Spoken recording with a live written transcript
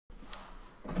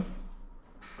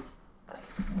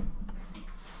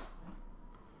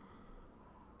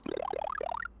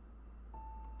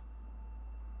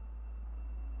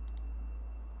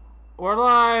We're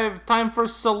live! Time for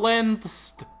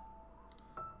Celeste!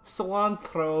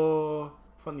 Cilantro!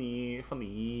 Funny,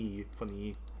 funny,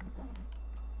 funny.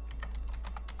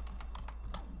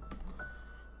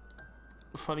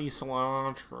 Funny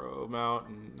cilantro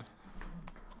mountain.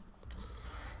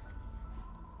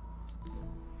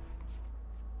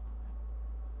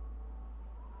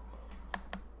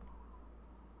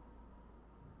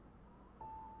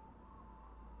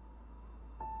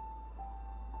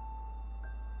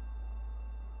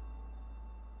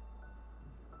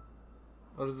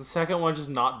 Oh, does the second one just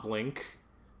not blink?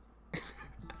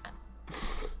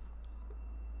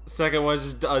 Second one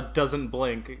just doesn't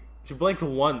blink. She blinked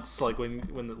once, like when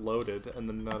it loaded, and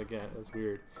then not again. That's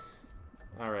weird.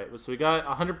 Alright, so we got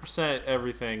 100%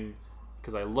 everything,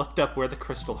 because I looked up where the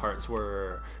crystal hearts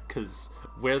were, because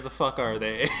where the fuck are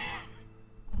they?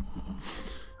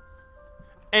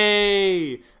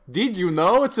 Hey! Did you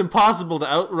know it's impossible to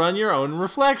outrun your own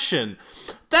reflection?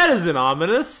 That isn't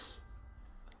ominous!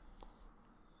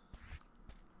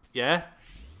 Yeah?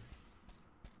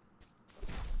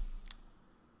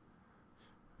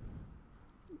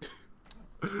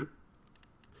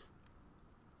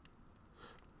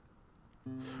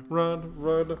 Run,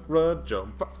 run, run,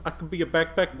 jump. I can be a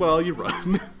backpack while you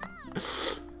run.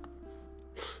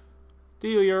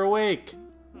 Theo, you're awake.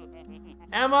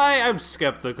 Am I? I'm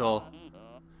skeptical.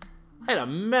 I had a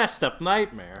messed up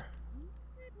nightmare.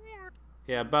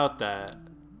 Yeah, about that.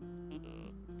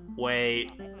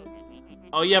 Wait.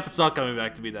 Oh, yep, it's all coming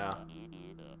back to me now.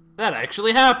 That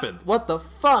actually happened. What the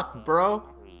fuck, bro?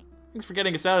 Thanks for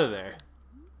getting us out of there.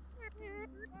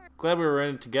 Glad we were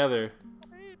in it together.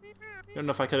 I don't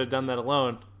know if I could have done that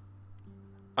alone.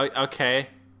 Okay.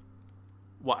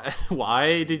 Why?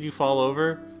 Why did you fall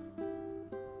over?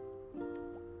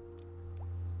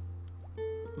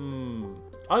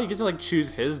 Oh, you get to like choose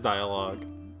his dialogue.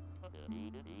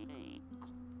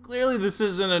 Clearly, this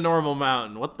isn't a normal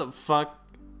mountain. What the fuck?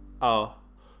 Oh.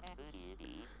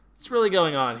 What's really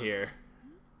going on here?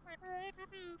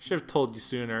 Should have told you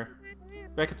sooner.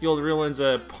 Back at the old ruins,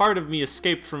 a part of me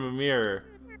escaped from a mirror.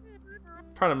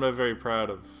 Part I'm not very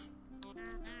proud of.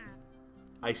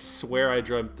 I swear I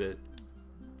dreamt it.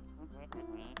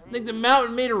 I think the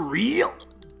mountain made her real?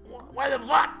 Why the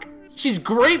fuck? She's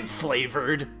grape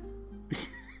flavored.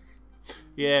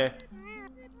 Yeah.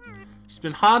 She's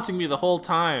been haunting me the whole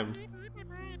time.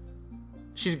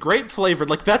 She's grape flavored.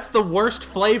 Like, that's the worst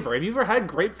flavor. Have you ever had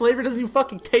grape flavor? It doesn't even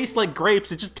fucking taste like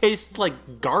grapes. It just tastes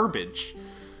like garbage.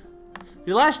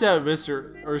 You lashed out at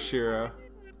Mr. Urshiro. I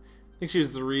think she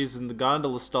was the reason the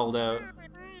gondola stalled out.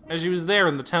 And she was there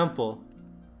in the temple.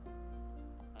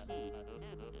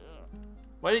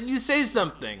 Why didn't you say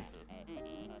something?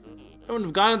 I wouldn't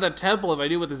have gone to that temple if I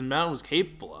knew what this mountain was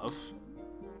capable of.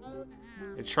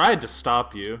 I tried to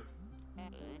stop you.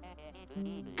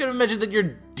 Could have imagined that your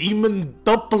demon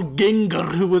doppelganger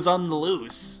who was on the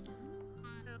loose.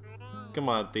 Come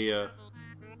on, Thea.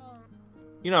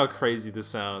 You know how crazy this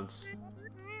sounds.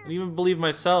 I didn't even believe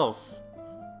myself.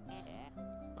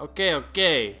 Okay,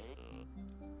 okay.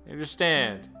 I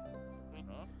understand.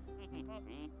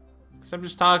 Some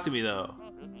just talk to me though.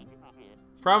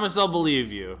 Promise I'll believe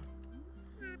you.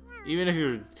 Even if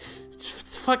you're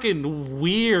fucking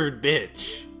weird,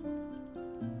 bitch.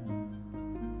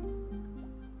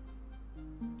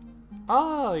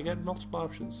 Oh, you got multiple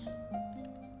options.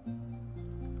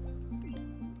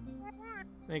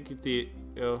 Thank you,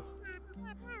 Theo.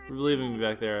 For believing me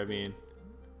back there, I mean.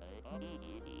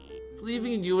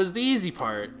 Believing in you was the easy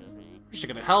part. Wish I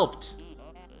could have helped.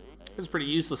 It was pretty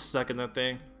useless stuck in that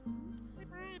thing.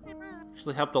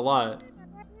 Actually helped a lot.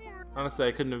 Honestly,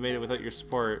 I couldn't have made it without your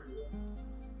support.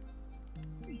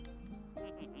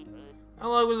 How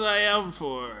long was I out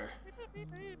for?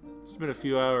 It's been a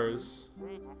few hours.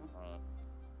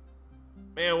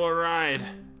 Man, what a ride.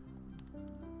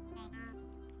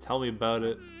 Tell me about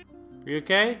it. Are you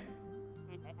okay?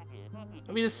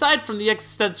 I mean, aside from the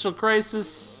existential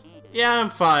crisis, yeah, I'm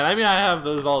fine. I mean, I have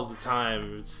those all the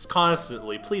time. It's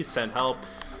constantly. Please send help.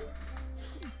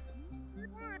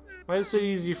 Why is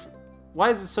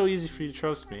it so easy for you to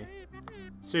trust me?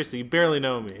 Seriously, you barely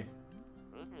know me.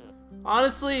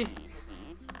 Honestly, you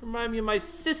remind me of my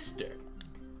sister.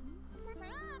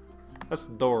 That's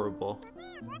adorable.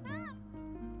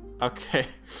 Okay.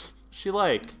 She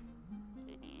like?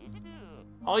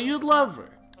 Oh, you'd love her.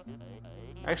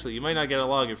 Actually, you might not get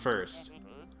along at first.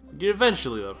 You'd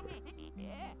eventually love her.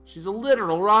 She's a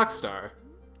literal rock star.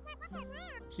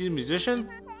 She's a musician?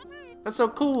 That's so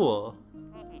cool.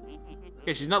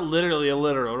 Okay, she's not literally a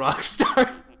literal rock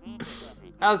star.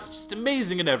 Alex is just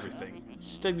amazing at everything.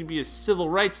 She's studying to be a civil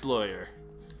rights lawyer.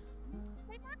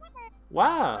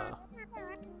 Wow.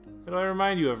 How do I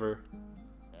remind you of her?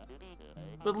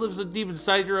 But lives so deep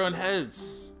inside your own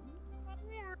heads.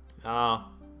 Oh.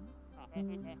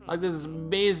 Like this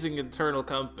amazing internal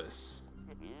compass.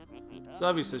 It's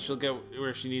obvious that she'll get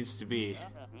where she needs to be. I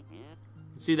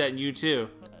can see that in you too.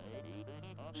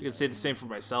 She can say the same for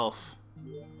myself.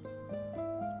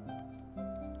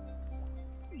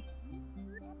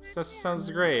 That sounds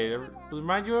great.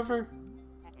 Remind you of her?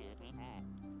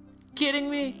 Kidding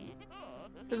me?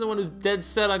 You're the one who's dead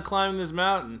set on climbing this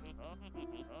mountain.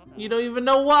 You don't even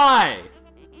know why!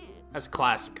 That's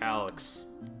classic Alex.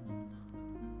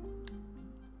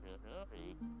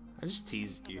 I just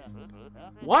teased you.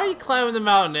 Why are you climbing the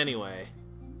mountain anyway?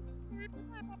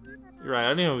 You're right,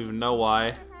 I don't even know why.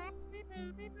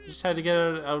 I just had to get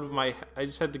out of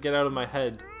my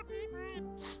head.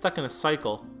 Stuck in a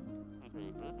cycle.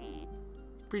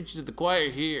 Preach to the choir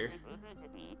here.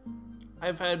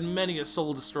 I've had many a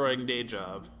soul-destroying day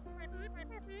job.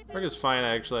 Work is fine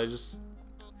actually, I just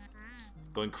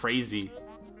going crazy.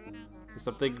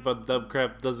 Stop thinking about dumb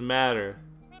crap, doesn't matter.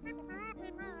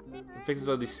 It fixes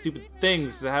all these stupid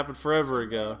things that happened forever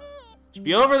ago. Should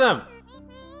be over them!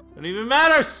 It even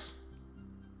matters!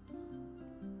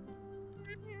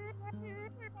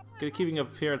 Good at keeping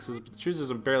up appearances, but the truth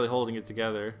is I'm barely holding it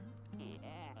together.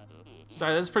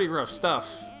 Sorry, that's pretty rough stuff.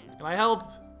 Can I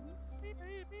help?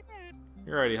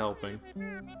 You're already helping.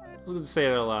 I was gonna say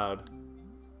it out loud.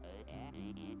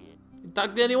 You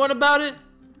talk to anyone about it?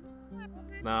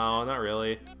 No, not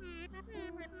really.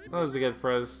 That was a good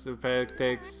press. The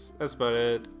pancakes. That's about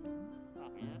it.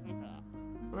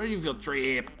 Where do you feel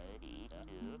trapped?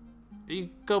 You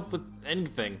cope with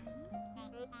anything.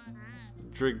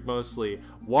 Drink mostly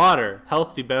water,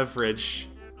 healthy beverage.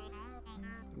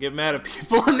 Get mad at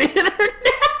people on the internet.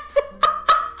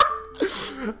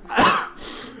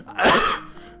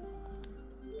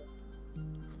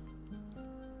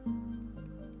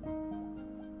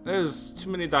 There's too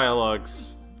many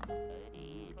dialogues.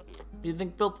 You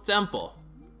think built the temple?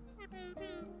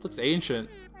 Looks ancient.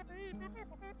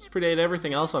 This predated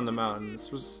everything else on the mountain.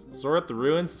 This was Zorat the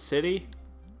ruins, the city.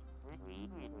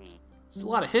 There's a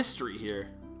lot of history here.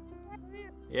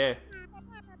 Yeah.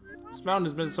 This mountain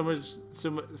has been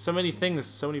so many things,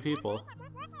 so many people.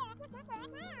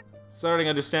 Starting to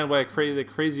understand why the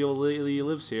crazy old lady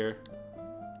lives here.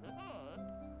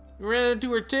 You ran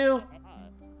into her too?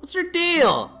 What's her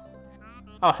deal?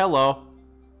 Oh, hello.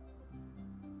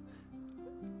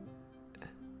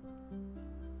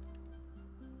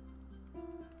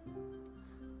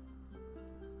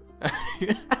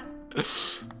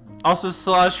 Also,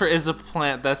 cilantro is a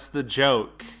plant. That's the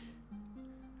joke.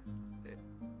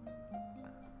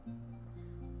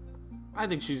 I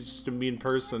think she's just a mean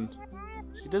person.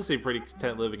 She does seem pretty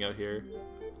content living out here.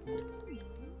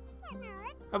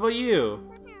 How about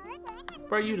you? What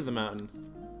brought you to the mountain?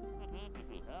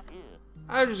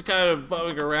 I was just kind of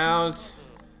bumming around,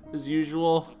 as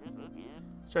usual.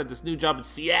 Started this new job in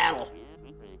Seattle.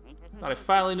 Thought I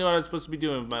finally knew what I was supposed to be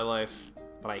doing with my life,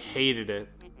 but I hated it.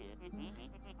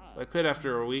 So I quit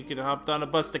after a week and hopped on a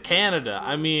bus to Canada.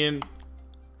 I mean,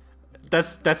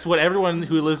 that's what everyone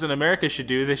who lives in America should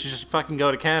do. They should just fucking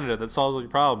go to Canada. That solves all your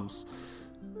problems.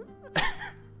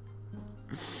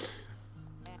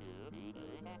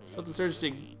 Felt the surge to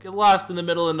get lost in the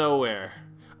middle of nowhere.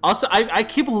 Also, I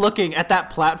keep looking at that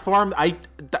platform.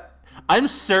 I'm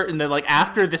certain that like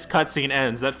after this cutscene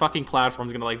ends, that fucking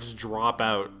platform's gonna like just drop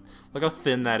out. Look how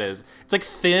thin that is. It's like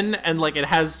thin and like it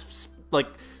has like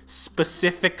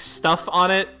specific stuff on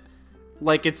it.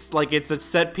 Like it's a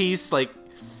set piece. Like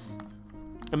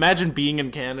imagine being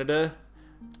in Canada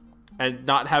and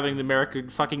not having America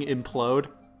fucking implode.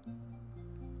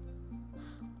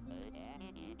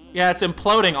 Yeah, it's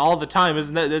imploding all the time,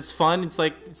 isn't it? It's fun. It's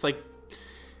like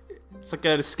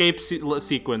an escape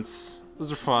sequence.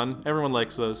 Those are fun. Everyone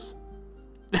likes those.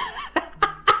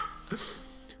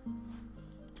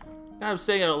 Now I'm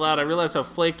saying it out loud, I realize how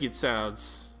flaky it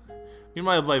sounds.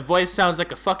 Meanwhile, my voice sounds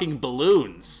like a fucking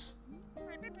balloon's.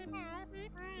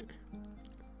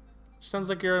 Sounds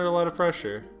like you're under a lot of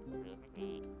pressure.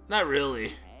 Not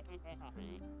really.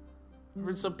 You've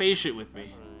been so patient with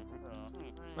me.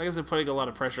 I guess I'm putting a lot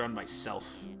of pressure on myself.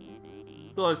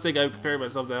 People always think I'm comparing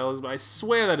myself to Alice, but I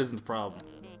swear that isn't the problem.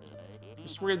 I'm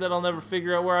just worried that I'll never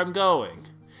figure out where I'm going.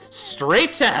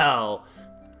 Straight to hell!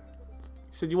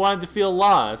 You said you wanted to feel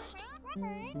lost.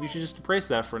 You should just embrace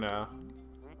that for now.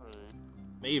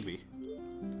 Maybe.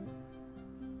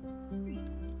 You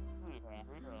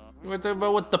were talking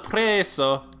about what the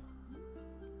preso.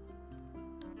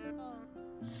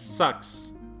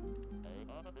 Sucks.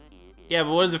 Yeah,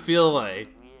 but what does it feel like?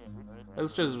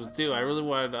 That's just what I do. I really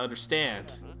wanted to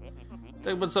understand.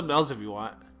 Think about something else if you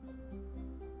want.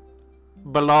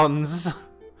 Balloons.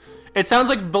 It sounds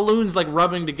like balloons like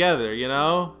rubbing together, you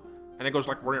know? And it goes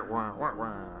like,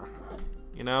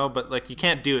 you know, but like you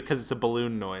can't do it because it's a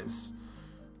balloon noise.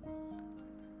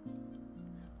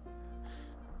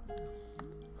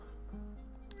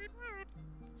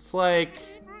 It's like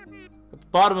at the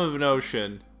bottom of an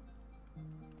ocean.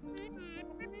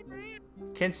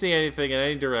 Can't see anything in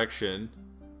any direction.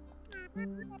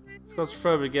 It's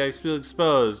claustrophobic, yeah, you feel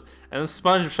exposed. And then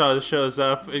SpongeBob shows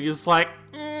up and he's like,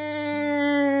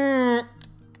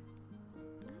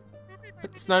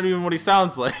 It's not even what he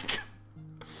sounds like.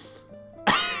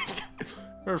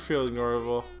 Never feeling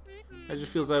horrible. I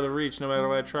just feels out of reach no matter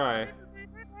what I try.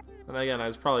 And again, I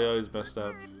was probably always messed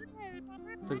up.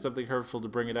 I think something hurtful to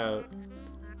bring it out.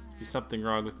 There's something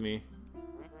wrong with me.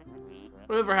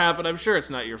 Whatever happened, I'm sure it's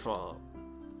not your fault.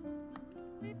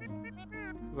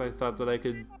 Because I thought that I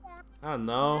could, I don't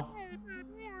know.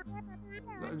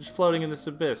 I'm just floating in this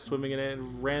abyss, swimming in a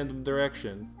random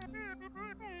direction.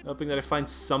 Hoping that I find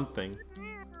something.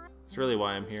 That's really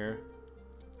why I'm here.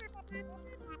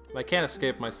 I can't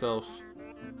escape myself.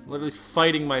 I'm literally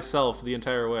fighting myself the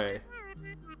entire way.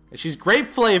 And she's grape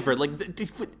flavored. Like,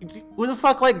 who the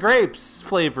fuck like grapes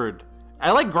flavored?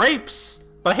 I like grapes,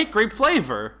 but I hate grape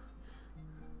flavor.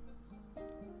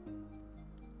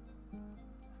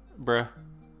 Bruh.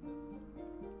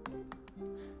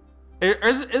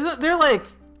 Isn't there like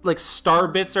star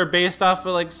bits are based off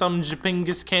of like some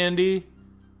Japingus candy?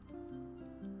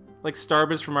 Like star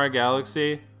bits from our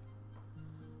galaxy?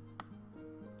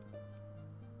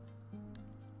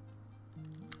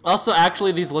 Also,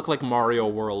 actually, these look like Mario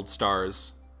World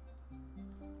stars.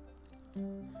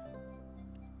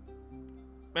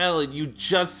 Madeline, you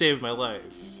just saved my life.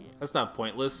 That's not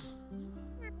pointless.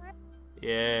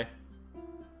 Yeah.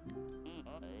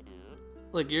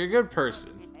 Look, you're a good person.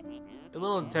 A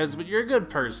little intense, but you're a good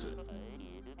person.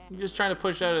 You're just trying to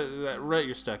push out of that rut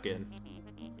you're stuck in.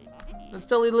 That's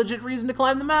still a legit reason to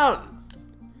climb the mountain.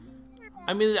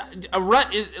 I mean,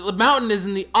 the mountain is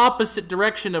in the opposite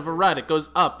direction of a rut. It goes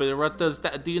up, and a rut does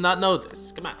that. Do you not know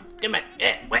this? Come on, come on.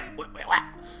 Yeah, wait.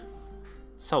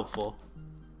 It's helpful.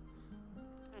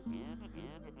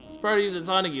 It's part of you that's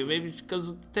haunting you. Maybe it goes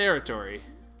with the territory.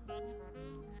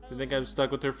 You think I'm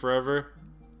stuck with her forever?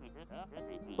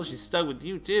 Well, she's stuck with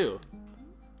you too.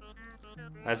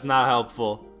 That's not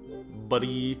helpful,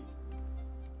 buddy.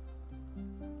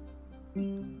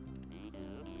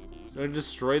 So I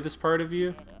destroy this part of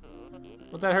you?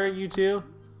 Would that hurt you too?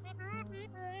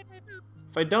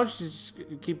 If I don't, she's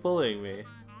just keep bullying me.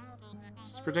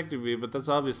 She's protecting me, but that's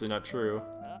obviously not true.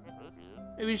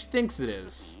 Maybe she thinks it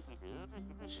is.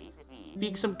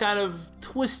 Being some kind of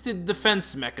twisted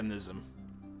defense mechanism.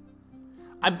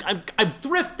 I'm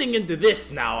drifting into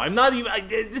this now. I'm not even.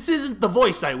 This isn't the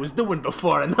voice I was doing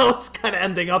before, and now it's kind of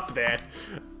ending up there.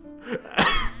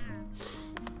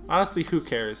 Honestly, who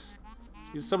cares?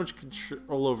 She's so much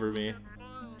control over me.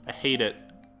 I hate it.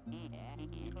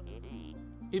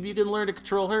 Maybe you can learn to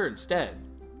control her instead.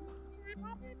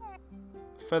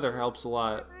 Feather helps a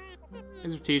lot.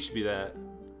 Thanks for teaching me that.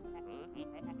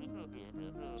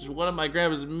 Just one of my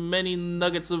grandpa's many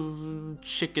nuggets of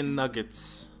chicken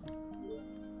nuggets.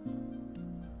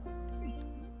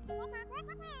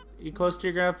 You close to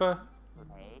your grandpa?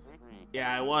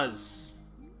 Yeah, I was.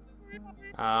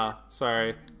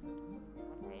 Sorry.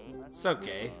 It's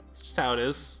okay. It's just how it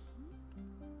is.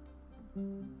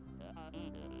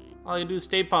 All you do is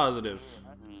stay positive.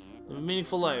 Live a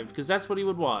meaningful life, because that's what he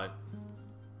would want.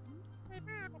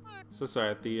 So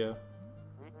sorry, Theo.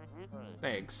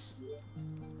 Thanks.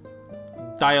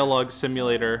 Dialogue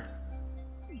simulator.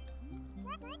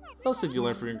 What else did you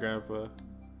learn from your grandpa?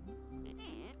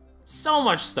 So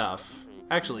much stuff!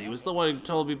 Actually, he was the one who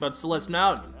told me about Celeste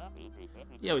Mountain.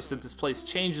 He always said this place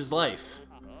changed his life.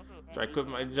 After I quit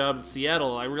my job in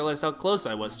Seattle, I realized how close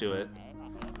I was to it.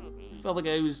 I felt like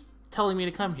he was telling me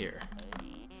to come here.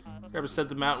 Grandpa said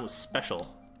the mountain was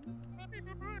special.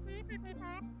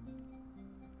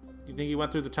 You think he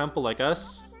went through the temple like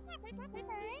us?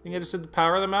 Think I just had the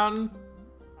power of the mountain?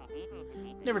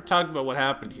 Never talked about what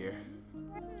happened here.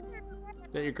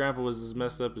 Bet your grandpa was as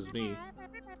messed up as me.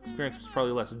 Experience was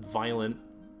probably less violent.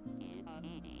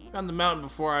 Found the mountain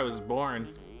before I was born.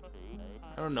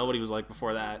 I don't know what he was like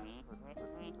before that.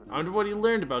 I wonder what he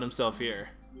learned about himself here.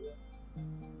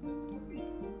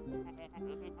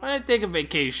 Why not take a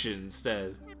vacation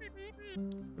instead?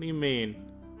 What do you mean?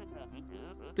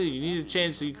 Dude, you need a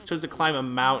change, so you chose to climb a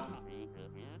mountain.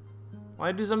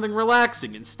 Why do something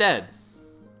relaxing instead?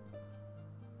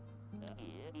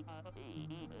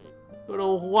 Go to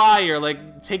Hawaii or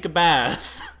like take a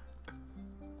bath.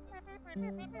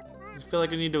 I feel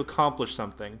like I need to accomplish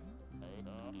something.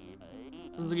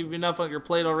 Doesn't give you enough on your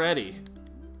plate already.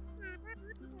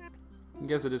 I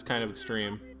guess it is kind of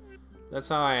extreme. That's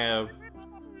how I am.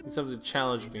 Need something to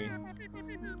challenge me.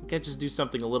 I can't just do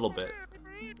something a little bit.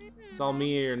 It's all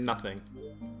me or nothing.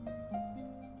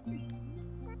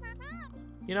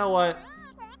 You know what?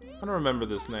 I don't remember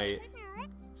this night.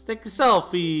 Let's take a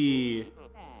selfie!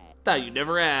 Thought you'd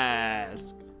never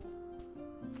ask.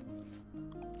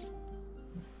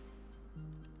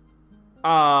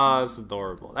 Ah, that's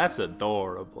adorable. That's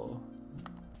adorable.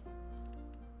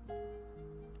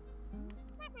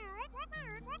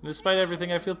 Despite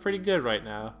everything, I feel pretty good right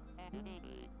now.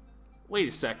 Wait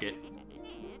a second.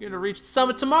 You're gonna reach the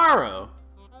summit tomorrow!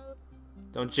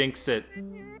 Don't jinx it.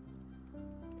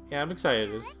 Yeah, I'm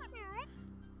excited.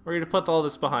 We're gonna put all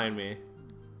this behind me.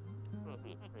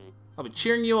 I'll be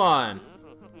cheering you on.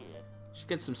 Should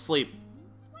get some sleep.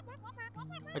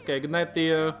 Okay, good night,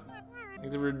 Theo.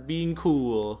 Thanks for being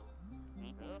cool.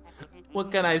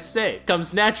 What can I say?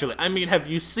 Comes naturally. I mean, have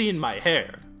you seen my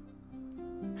hair?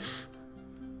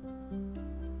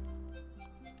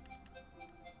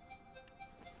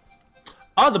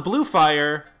 Oh, the blue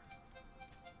fire.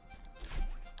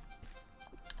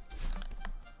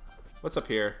 What's up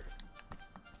here?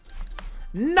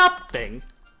 Nothing.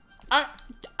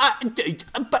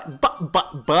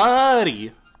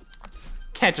 Buddy.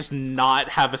 Can't just not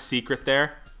have a secret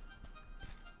there.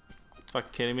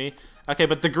 Fucking kidding me? Okay,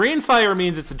 but the green fire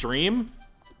means it's a dream.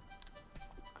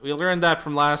 We learned that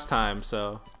from last time,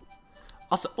 so.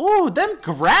 Also, ooh, them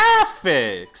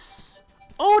graphics.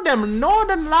 Oh, them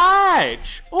northern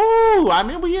lights. Ooh, I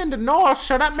mean, we in the north,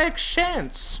 so that makes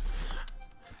sense.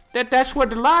 That's where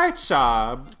the lights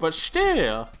are, but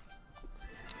still.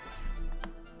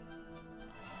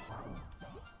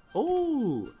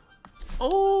 Ooh.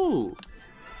 Ooh.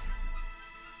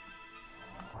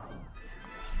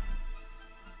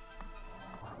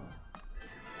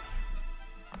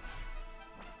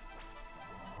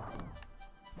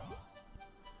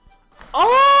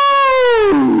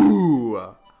 Oh!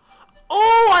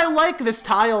 Oh, I like this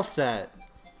tile set.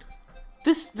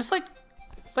 This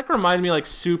like reminds me like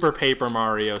Super Paper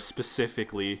Mario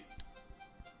specifically.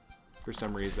 For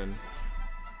some reason.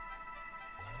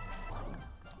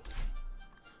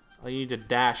 I need to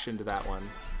dash into that one.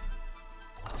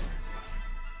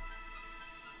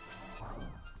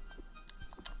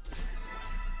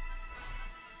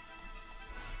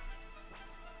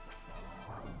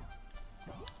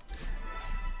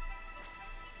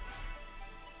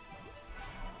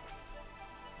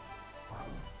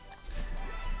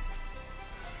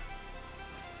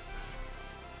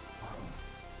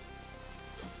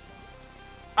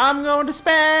 I'm going to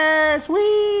space!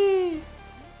 Whee!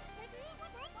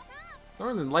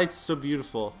 Northern Lights so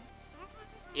beautiful.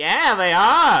 Yeah, they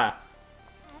are!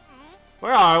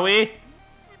 Where are we?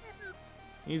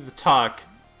 Need to talk.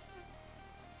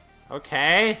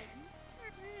 Okay.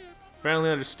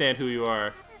 Finally understand who you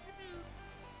are.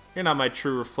 You're not my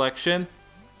true reflection.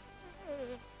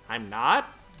 I'm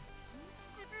not?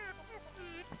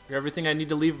 You're everything I need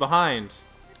to leave behind.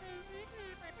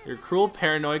 You're cruel,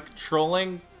 paranoid,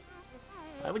 controlling.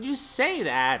 Why would you say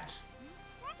that?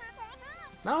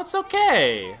 No, it's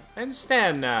okay. I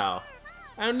understand now.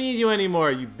 I don't need you anymore,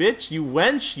 you bitch, you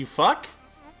wench, you fuck.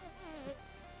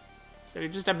 So you're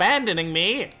just abandoning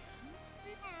me? I'm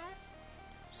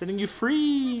setting you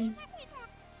free.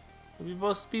 We'll be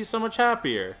both be so much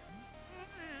happier.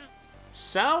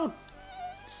 So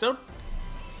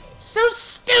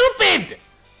stupid!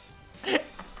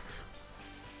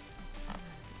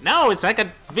 No, it's like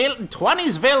a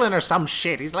 20s villain or some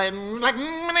shit. He's like,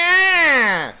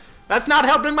 nah. That's not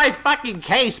helping my fucking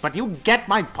case, but you get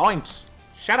my point.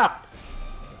 Shut up.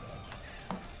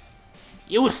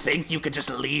 You think you could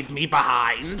just leave me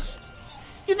behind?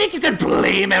 You think you could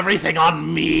blame everything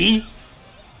on me?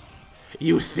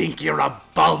 You think you're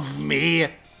above me?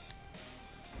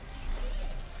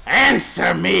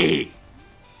 Answer me!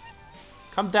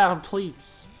 Calm down,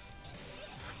 please.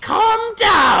 Calm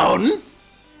down!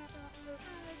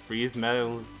 Breathe,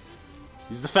 metal.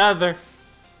 Use the feather.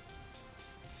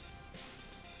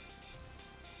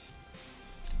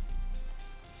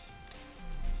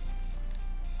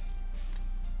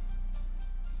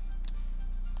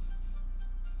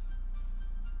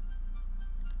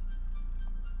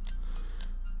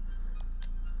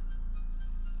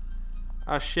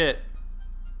 Oh shit.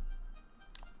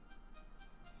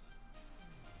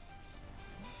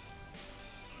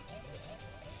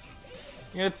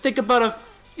 You're gonna think about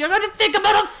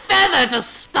a feather to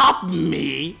stop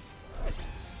me?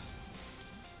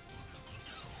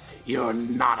 You're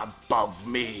not above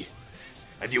me.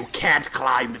 And you can't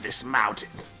climb this mountain.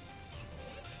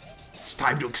 It's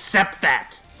time to accept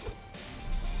that.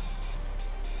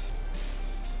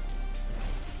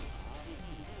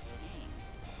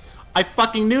 I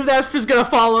fucking knew that was gonna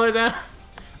follow it now.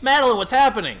 Madeline, what's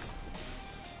happening?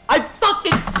 I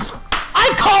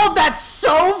called that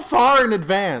so far in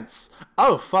advance.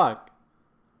 Oh, fuck.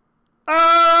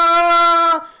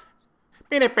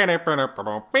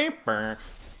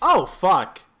 Oh,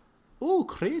 fuck. Ooh,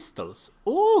 crystals.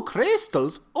 Ooh,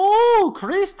 crystals. Ooh,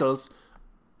 crystals.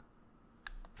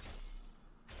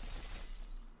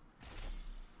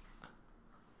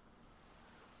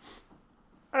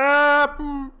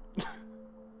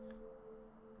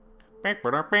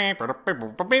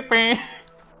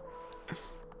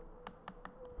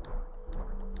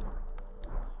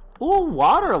 Ooh,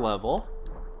 water level.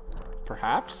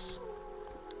 Perhaps.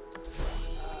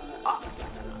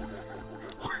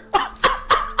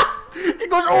 He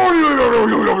goes, oh,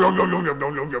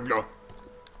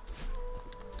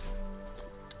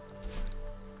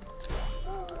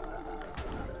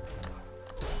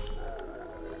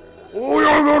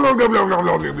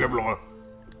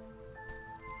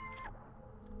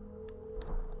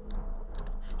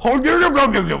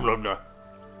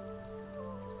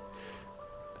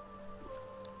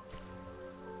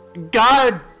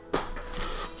 God.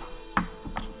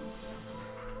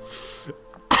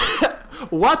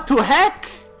 What the heck?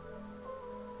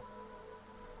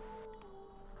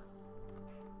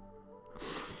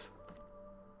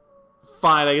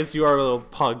 Fine, I guess you are a little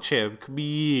pug chimp. Come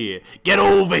here. Get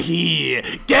over here.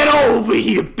 Get over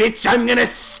here, bitch. I'm gonna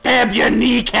stab your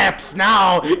kneecaps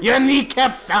now. Your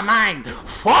kneecaps are mine.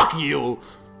 Fuck you.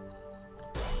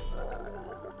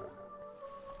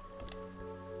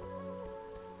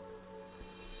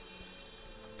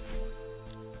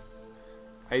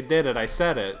 I did it. I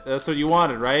said it. That's what you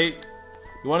wanted, right?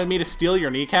 You wanted me to steal your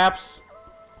kneecaps?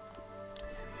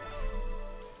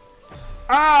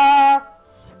 Ah!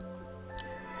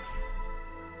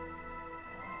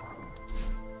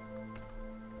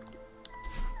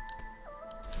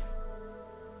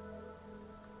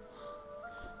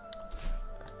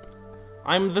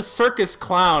 I'm the circus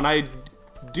clown. I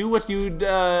do what you'd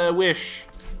wish.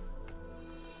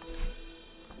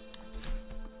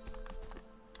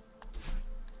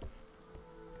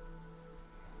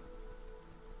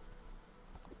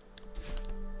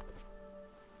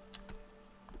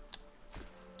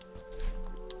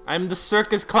 I'm the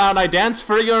circus clown. I dance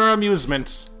for your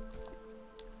amusement.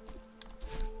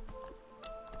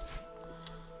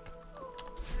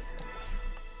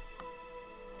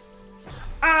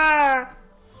 Ah!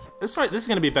 This is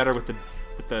gonna be better with the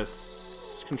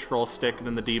control stick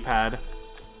than the D-pad.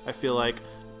 I feel like.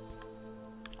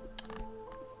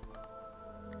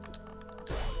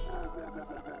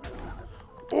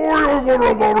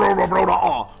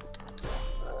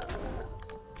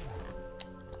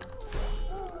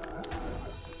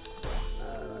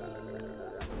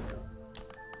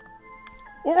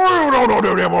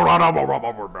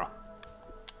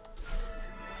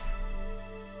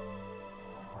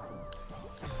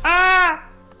 Ah!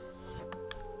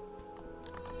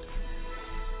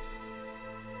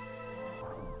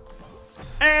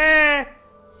 Eh!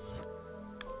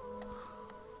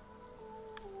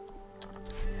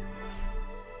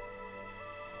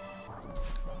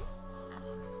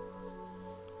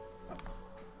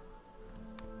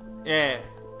 Yeah.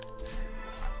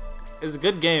 It's a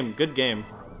good game. Good game.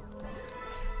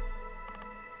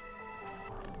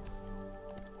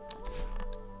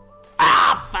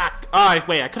 Ah, fuck! Oh,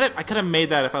 wait. I could have made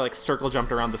that if I like circle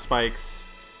jumped around the spikes.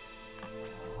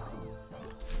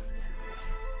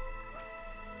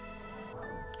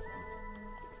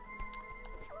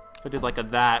 If I did like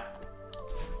that.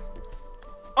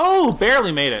 Oh,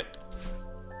 barely made it.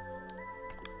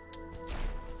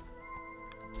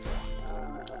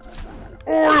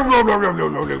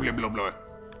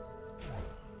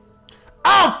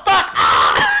 Oh, fuck!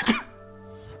 Ah!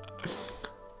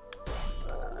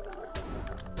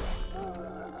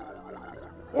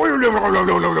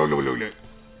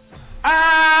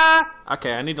 Ah!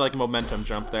 Okay, I need to like momentum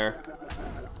jump there.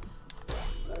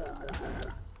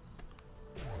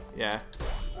 Yeah.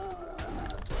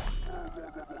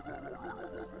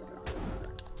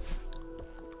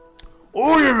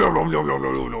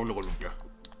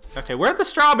 Okay, where are the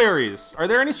strawberries? Are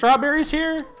there any strawberries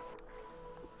here?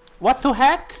 What the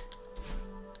heck?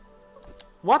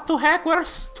 What the heck? Where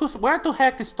the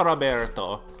heck is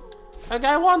Strawberto? Like,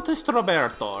 I want the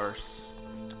Strawbertos.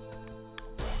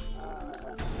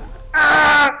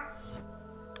 Ah!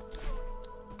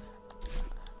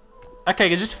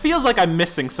 Okay, it just feels like I'm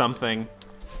missing something.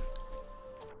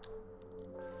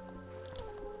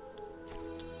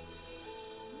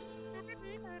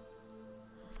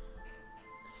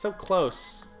 So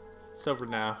close. It's over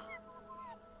now.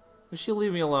 Will she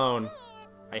leave me alone?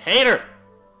 I hate her!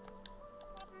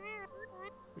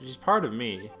 She's part of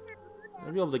me.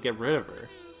 I'll be able to get rid of her.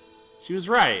 She was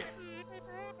right.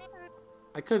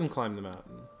 I couldn't climb the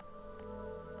mountain.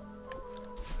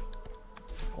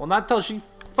 Well, not till she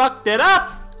fucked it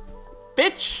up!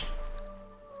 Bitch!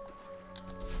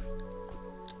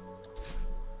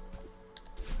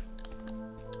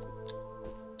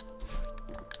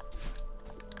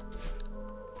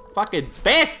 Fucking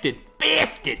bastard!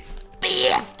 Bastard!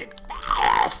 Bastard!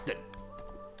 Bastard!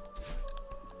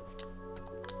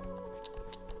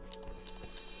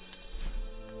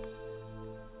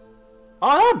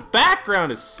 Oh, that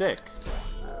background is sick.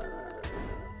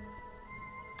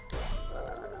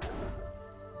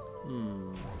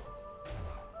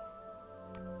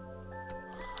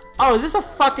 Oh, is this a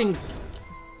fucking...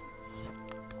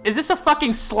 Is this a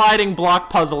fucking sliding block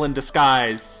puzzle in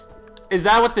disguise? Is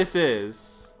that what this is?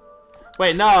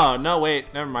 Wait, no,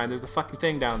 wait, never mind. There's the fucking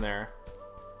thing down there.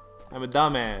 I'm a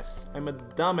dumbass. I'm a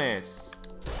dumbass.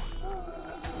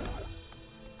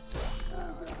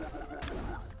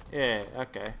 Yeah,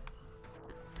 okay.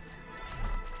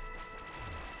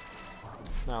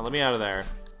 No, let me out of there.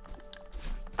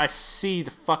 I see the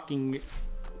fucking...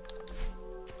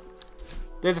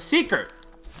 There's a secret!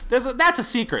 That's a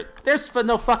secret! There's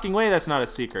no fucking way that's not a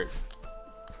secret.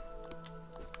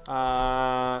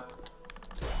 Oh,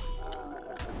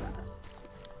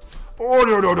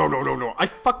 no. I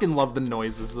fucking love the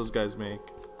noises those guys make.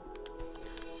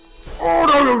 Oh,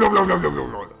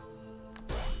 no.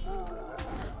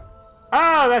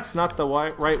 Ah, that's not the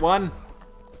right one.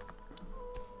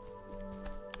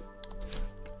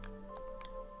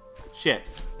 Shit.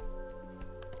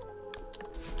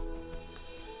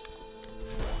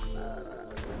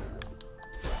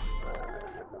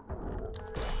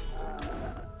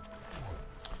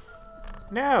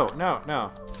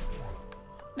 No.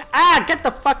 Ah, get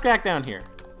the fuck back down here.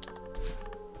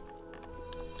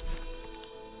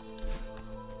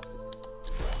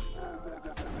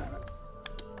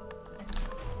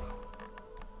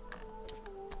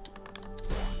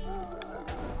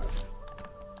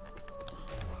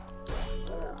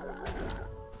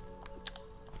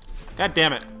 God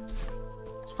damn it.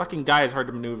 This fucking guy is hard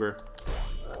to maneuver.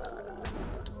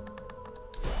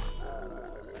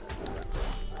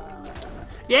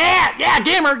 Yeah,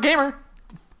 gamer.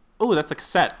 Ooh, that's a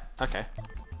cassette. Okay.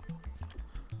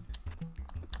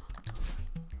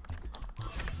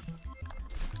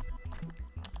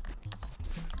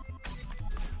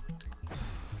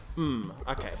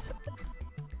 Okay.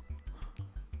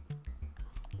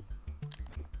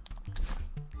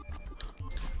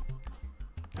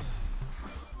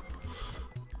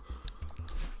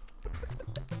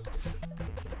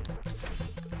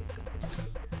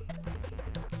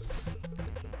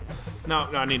 No,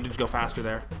 I need to go faster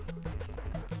there.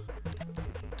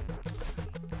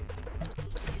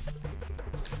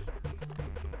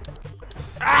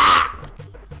 Ah!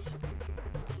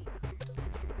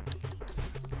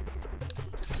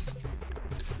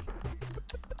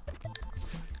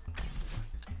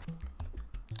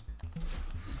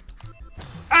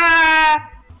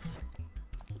 Ah!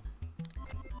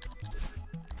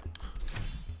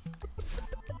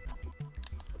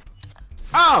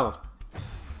 Oh!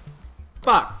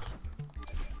 Fuck.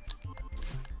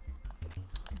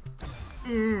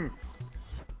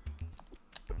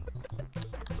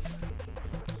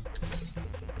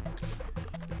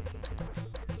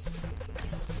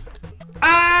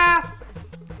 Ah!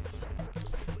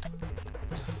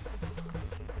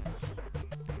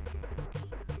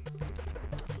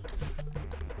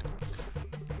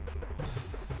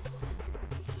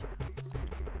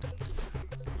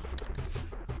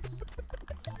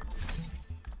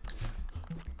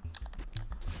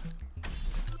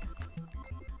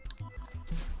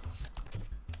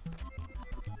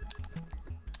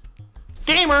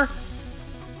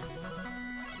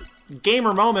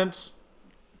 Gamer moment.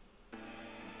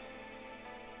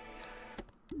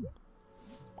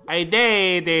 I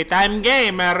did it. I'm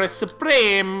gamer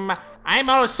supreme. I'm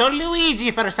also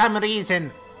Luigi for some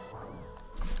reason.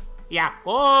 Yeah.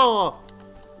 Oh.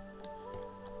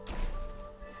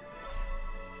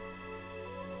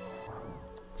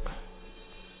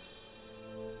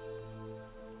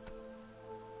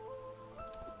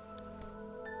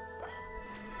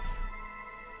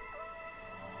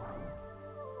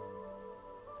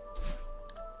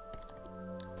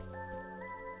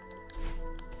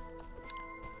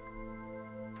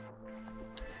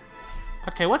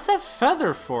 Okay, what's that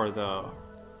feather for, though?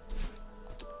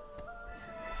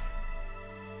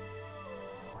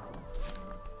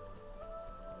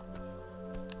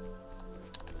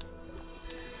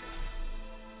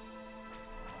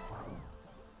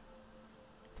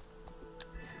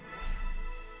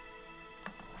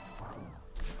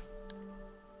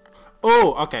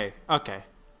 Oh, okay, okay.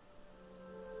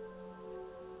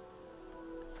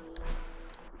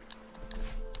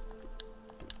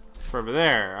 For over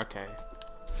there, okay.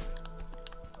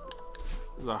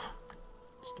 There's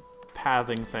just a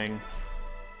pathing thing.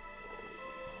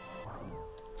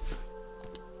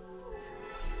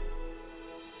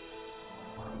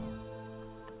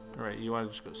 Alright, you want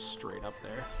to just go straight up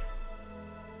there.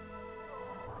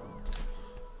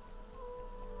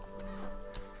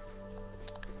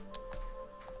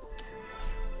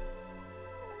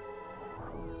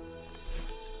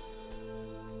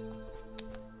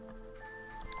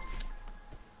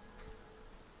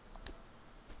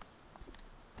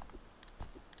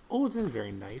 Oh, this is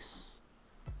very nice.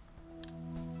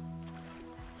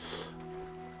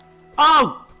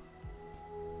 Oh!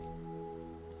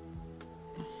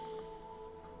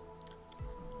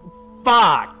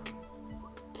 Fuck!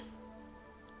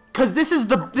 Cause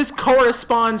this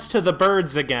corresponds to the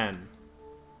birds again.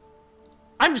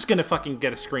 I'm just gonna fucking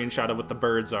get a screenshot of what the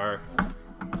birds are.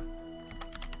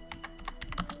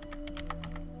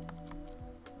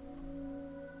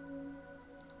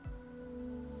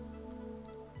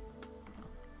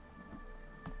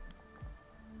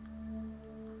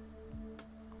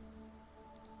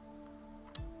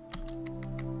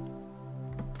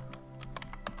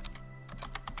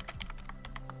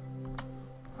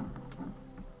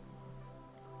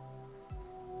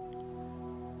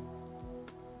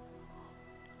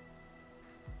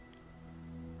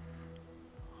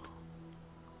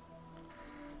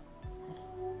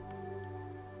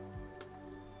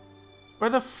 Where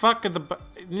the fuck are the...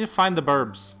 I need to find the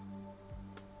burbs.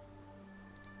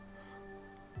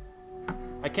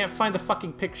 I can't find the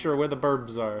fucking picture of where the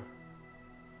burbs are.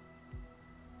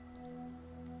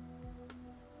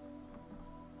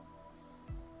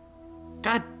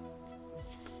 God.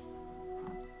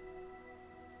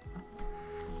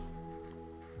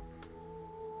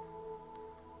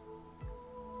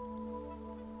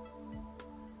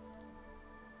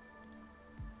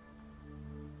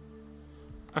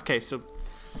 Okay, so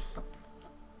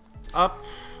up.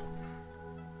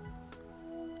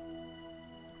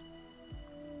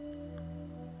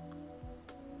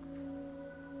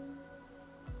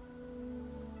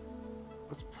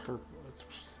 What's purple?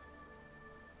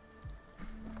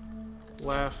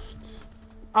 Left.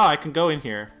 Oh, I can go in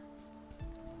here.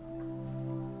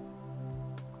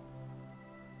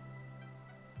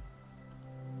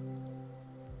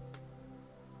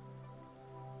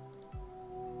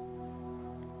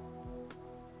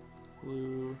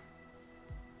 Blue.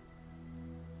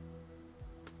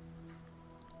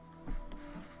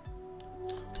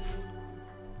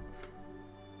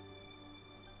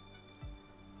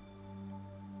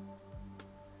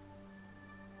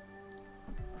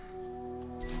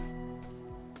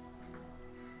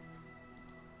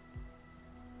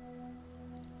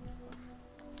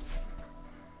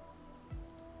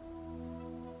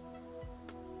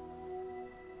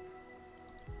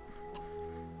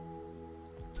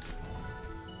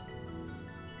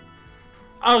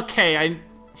 Okay,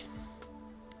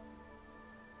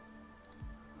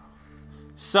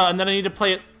 So, and then I need to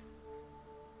play it...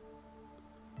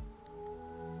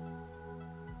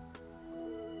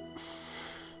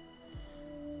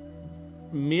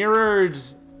 Mirrored...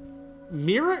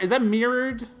 Mirror? Is that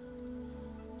mirrored?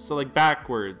 So, like,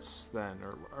 backwards, then.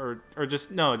 Or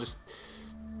just... No, just...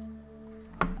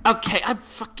 Okay,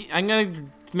 I'm gonna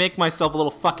make myself a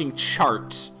little fucking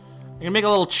chart. I'm gonna make a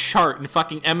little chart in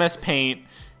fucking MS Paint.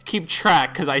 Keep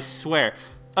track, because I swear.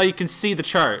 Oh, you can see the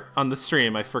chart on the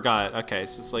stream. I forgot. Okay,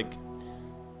 so it's like...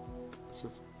 So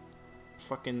it's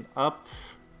fucking up.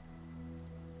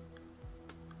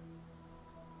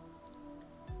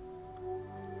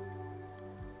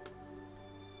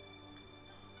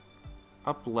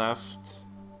 Up left.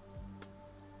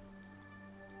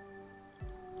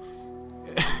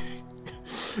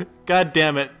 God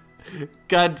damn it.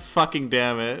 God fucking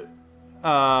damn it.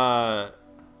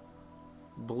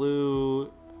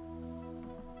 Blue.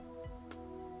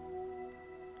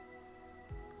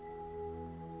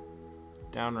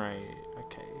 Down right.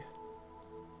 Okay.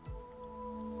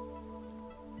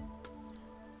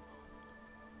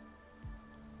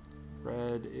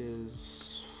 Red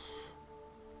is...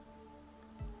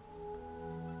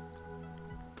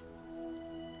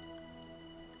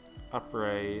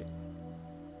 upright.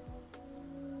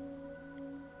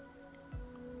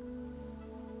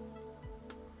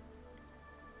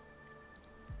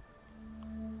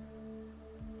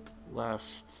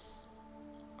 Left.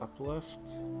 Up left.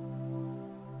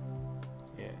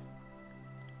 Yeah.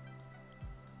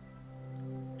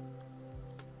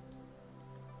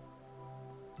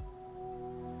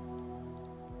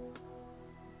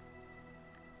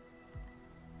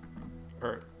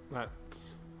 Or not.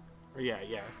 Or yeah,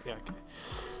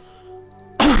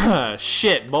 okay.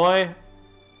 Shit, boy.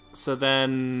 So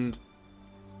then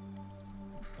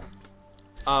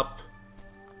up,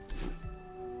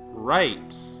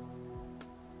 right.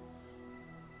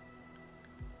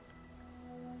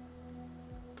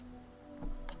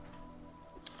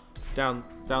 Down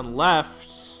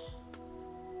left.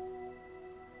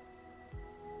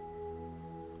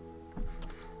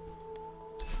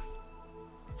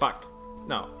 Fuck.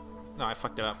 No, I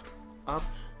fucked it up. Up,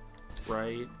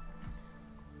 right.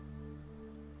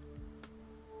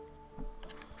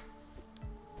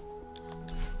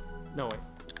 No, wait.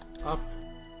 Up.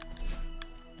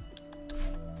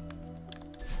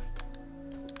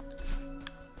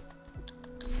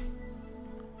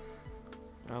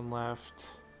 Down left.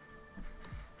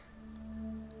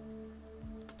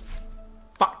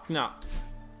 Fuck, no.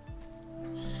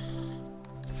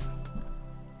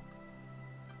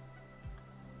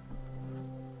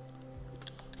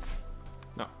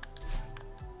 No.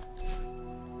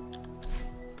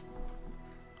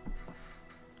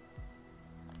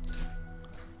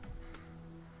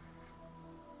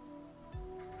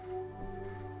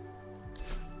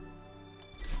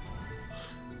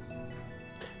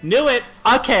 Knew it!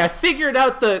 Okay, I figured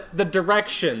out the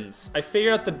directions.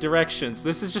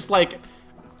 This is just like...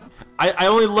 I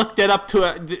only looked it up to...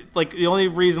 like, the only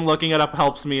reason looking it up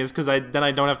helps me is because then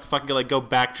I don't have to fucking, like, go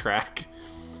backtrack.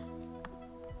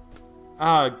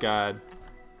 Oh, God.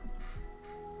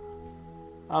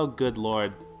 Oh, good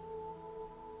lord.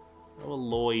 Oh,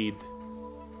 Lloyd.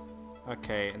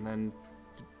 Okay, and then...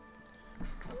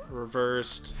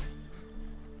 reversed...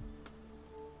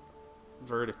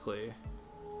 vertically.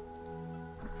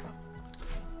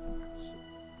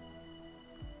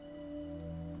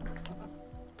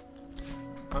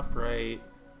 Upright.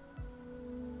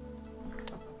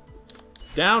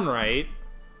 Downright.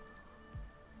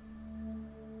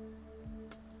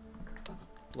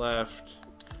 Left.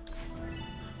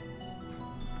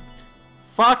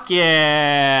 Fuck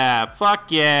yeah!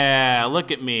 Fuck yeah!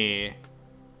 Look at me.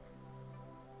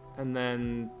 And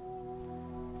then...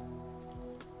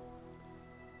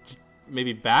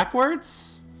 maybe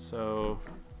backwards? So...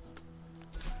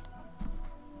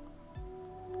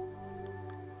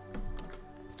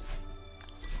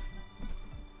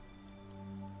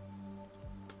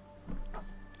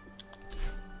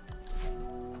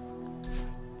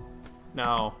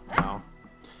 No.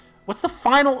 What's the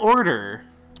final order?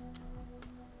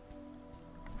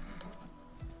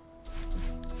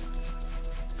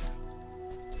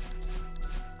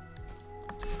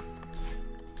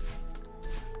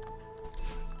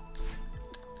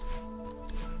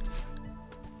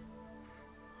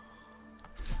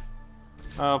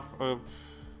 Up,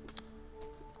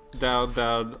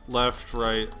 down, left,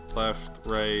 right,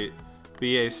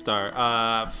 BA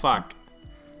star. Fuck.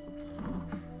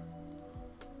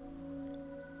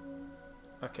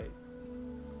 Okay.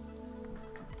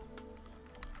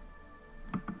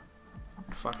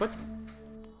 Fuck, what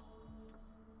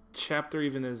chapter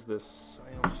even is this?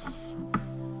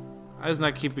 I was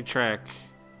not keeping track.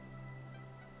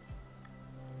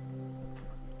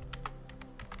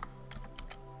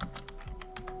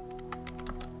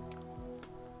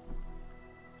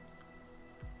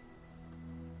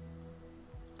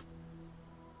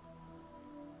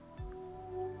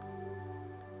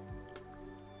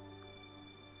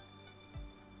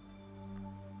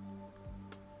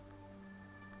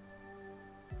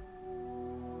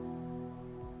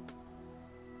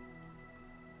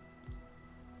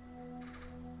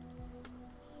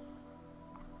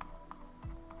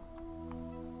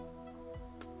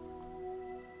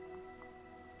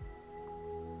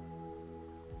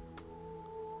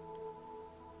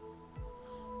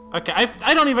 Okay,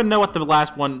 I don't even know what the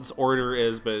last one's order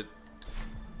is, but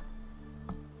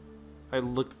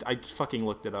I fucking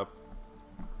looked it up.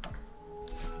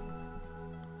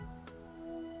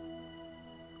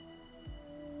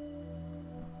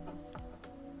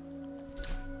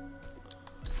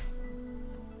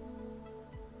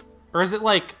 Or is it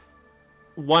like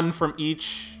one from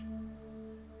each?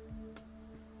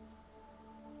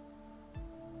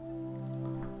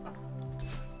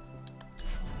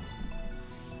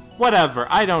 Whatever.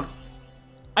 I don't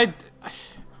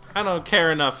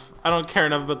care enough. I don't care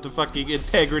enough about the fucking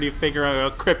integrity of figuring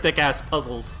out cryptic ass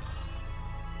puzzles.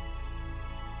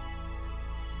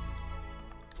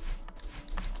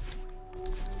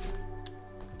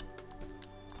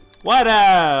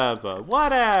 Whatever.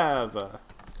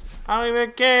 I don't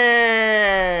even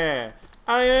care.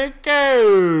 I don't even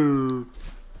care.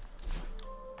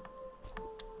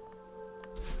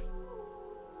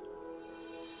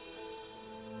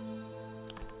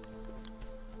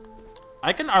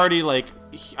 I can already, like,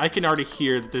 I can already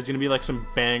hear that there's gonna be, like, some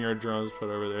banger drones put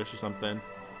over there or something.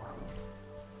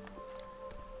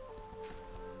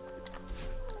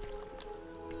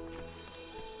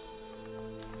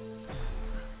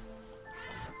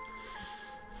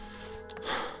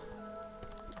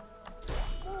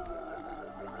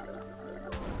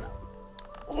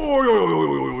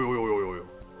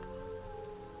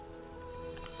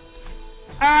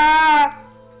 Ah!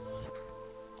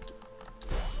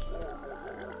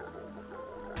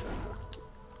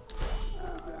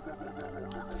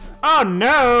 Oh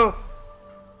no!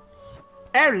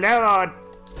 Oh lord!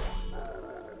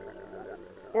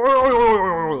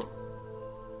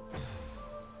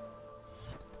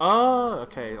 Oh,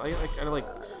 okay. I like.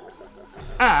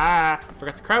 Ah!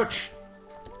 Forgot to crouch.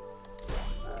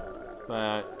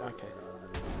 But okay.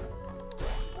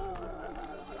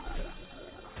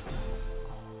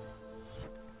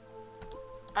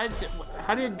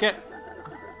 How do you get?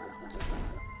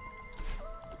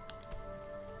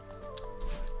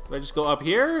 Do I just go up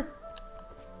here?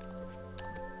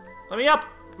 Let me up!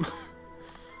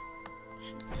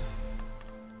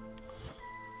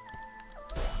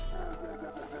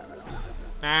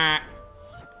 Ah.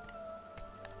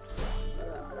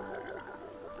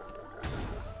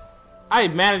 I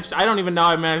managed. I don't even know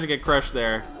I managed to get crushed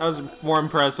there. That was more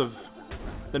impressive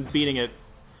than beating it.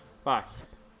 Fuck.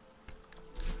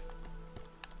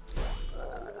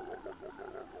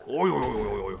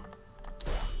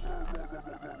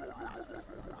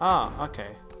 Oh,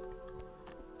 okay.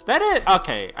 That is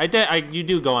okay. You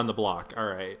do go on the block. All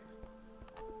right.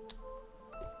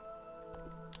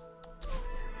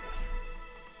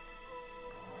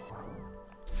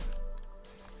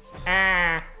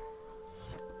 Ah.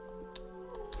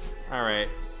 All right.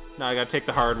 Now I gotta take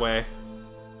the hard way.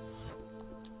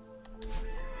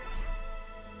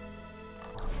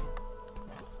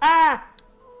 Ah!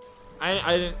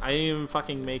 I didn't even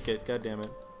fucking make it. God damn it.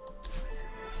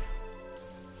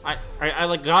 I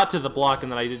like got to the block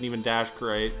and then I didn't even dash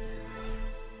right.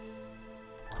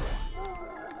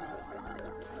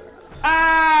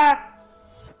 Ah!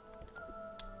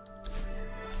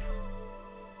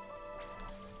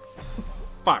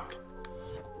 Fuck.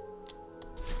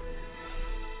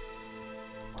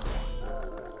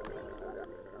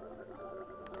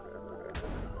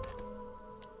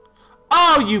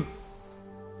 Oh, you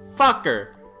fucker.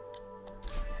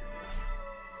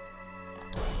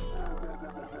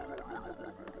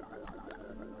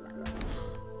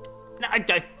 No,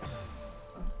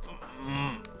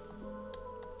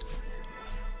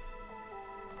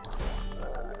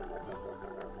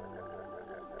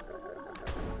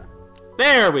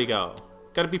 There we go.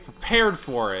 Gotta be prepared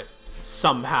for it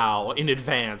somehow in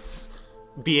advance.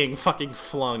 Being fucking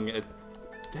flung at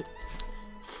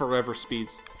forever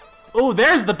speeds. Oh,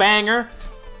 there's the banger!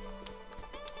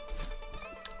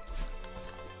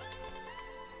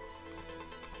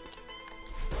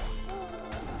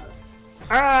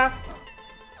 Ah!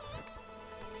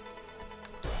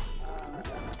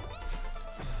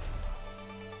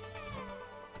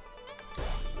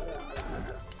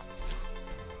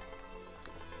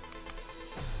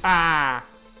 Ah!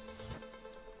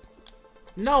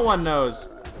 No one knows.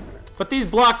 But these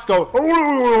blocks go,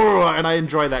 and I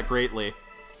enjoy that greatly.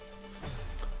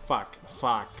 Fuck.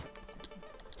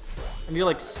 And you're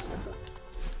like,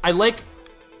 I like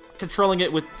controlling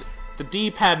it with the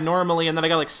D-pad normally, and then I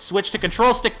gotta like switch to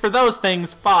control stick for those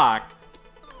things. Fuck.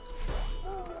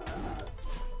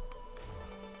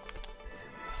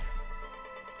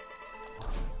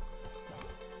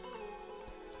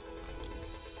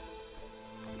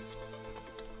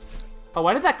 Oh,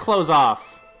 why did that close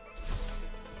off?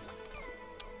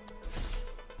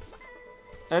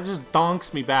 That just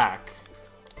donks me back.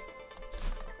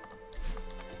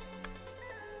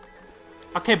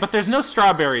 Okay, but there's no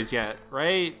strawberries yet,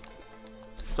 right?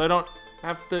 So I don't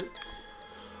have to...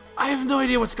 I have no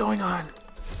idea what's going on.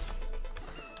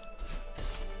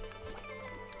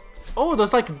 Oh,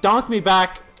 those like donk me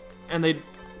back and they...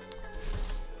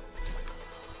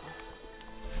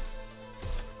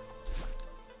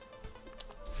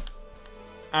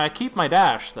 I keep my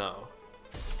dash, though.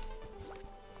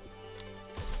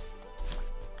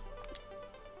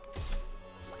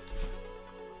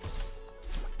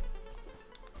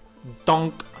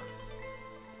 Donk.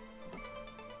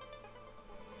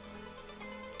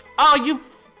 Oh, you...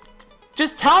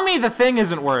 Just tell me the thing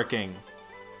isn't working.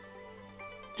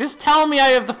 Just tell me I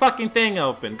have the fucking thing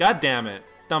open. God damn it.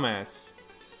 Dumbass.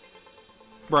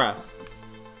 Bruh.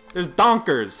 There's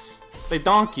donkers. They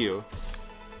donk you.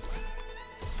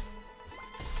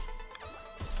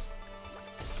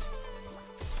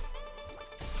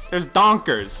 There's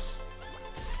donkers.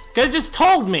 Could've just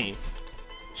told me!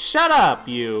 Shut up,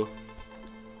 you.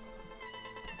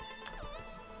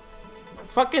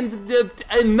 Fucking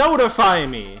notify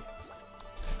me.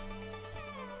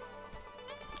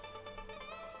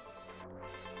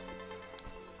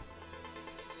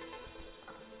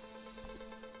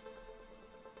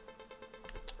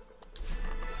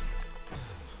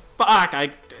 Fuck,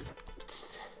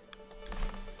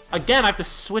 Again, I have to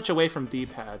switch away from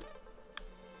D-pad.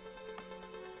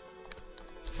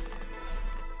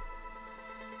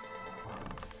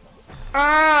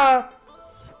 Ah!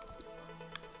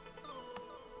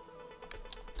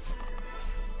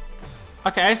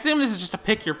 Okay, I assume this is just a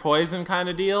pick your poison kind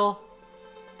of deal.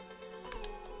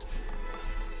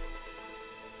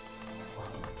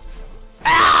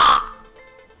 Ah!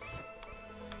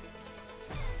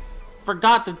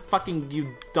 Forgot to fucking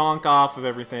you donk off of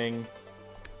everything.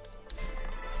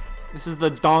 This is the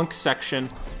donk section.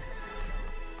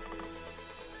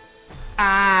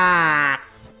 Ah!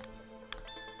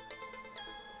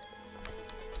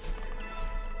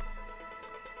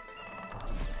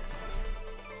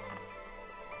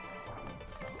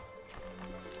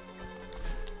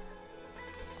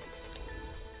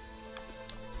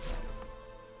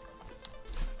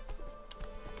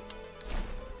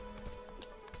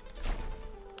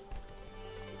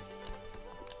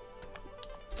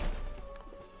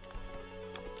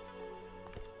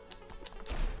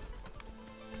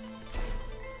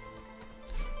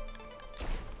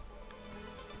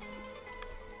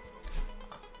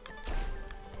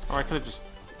 Or I could have just...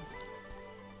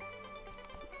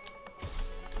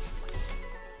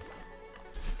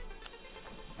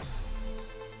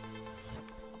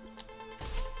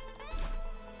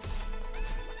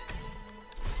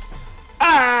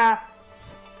 Ah!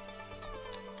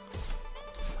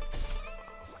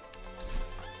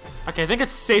 Okay, I think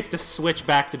it's safe to switch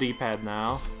back to D-pad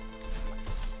now.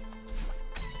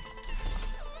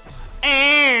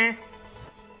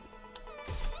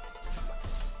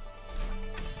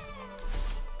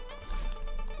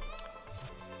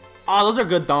 Oh, those are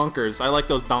good donkers. I like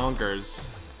those donkers.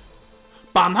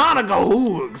 Banana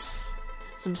Gahoogs!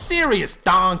 Some serious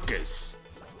donkers.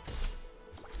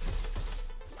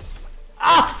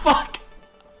 Ah, fuck!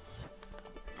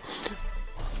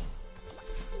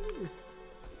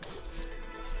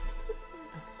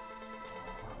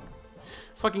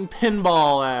 Fucking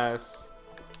pinball ass.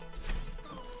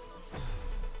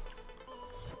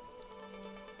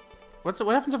 What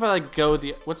happens if I like go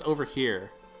the... What's over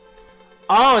here?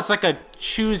 Oh, it's like a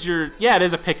choose your... Yeah, it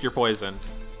is a pick your poison.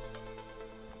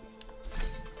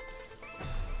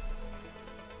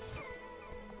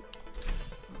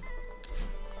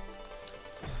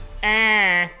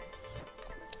 Ah.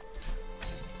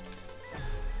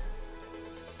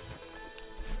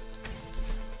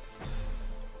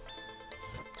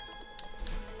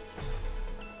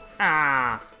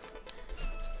 Ah.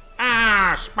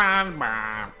 Ah,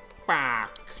 SpongeBob.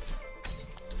 Fuck.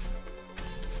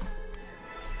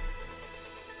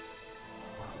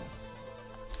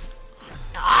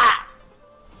 Ah!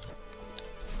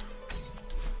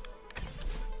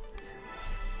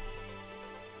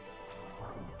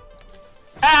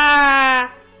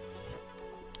 Ah!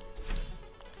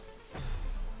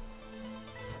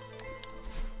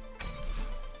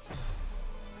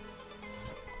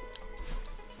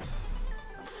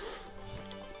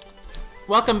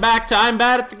 Welcome back to I'm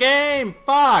Bad at the Game!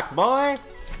 Fuck, boy!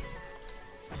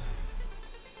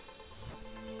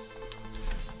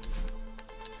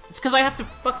 It's because I have to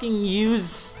fucking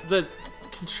use the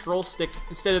control stick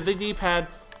instead of the D-pad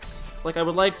like I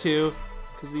would like to,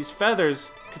 because these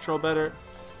feathers control better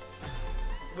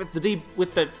with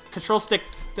the control stick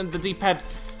than the D-pad,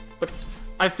 but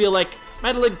I feel like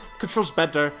Madeline controls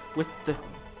better with the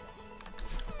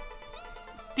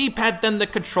D-pad than the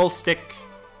control stick.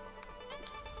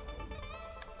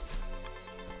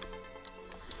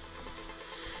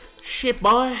 Shit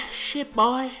boy, shit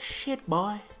boy, shit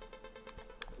boy.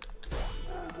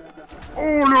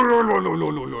 Oh no no no no no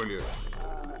no no no.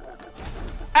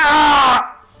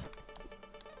 Ah!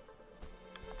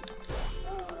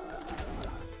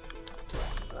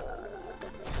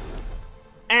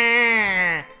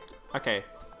 Ah! Okay.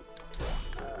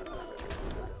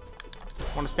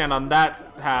 I want to stand on that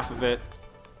half of it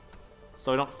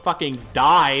so I don't fucking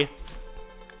die.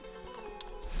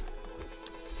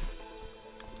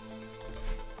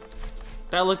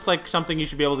 That looks like something you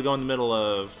should be able to go in the middle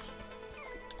of.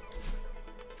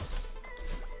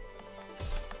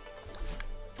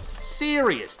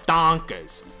 Serious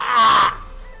donkers. Ah!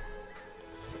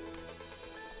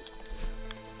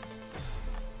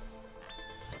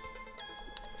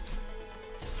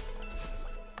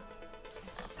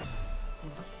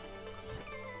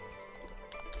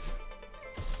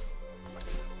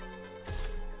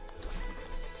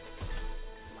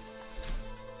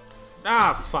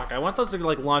 Ah, fuck. I want those to,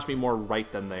 like, launch me more right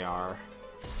than they are.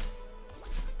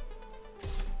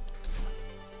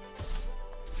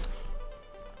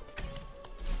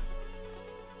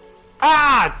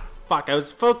 Ah! Fuck, I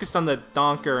was focused on the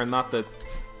donker and not the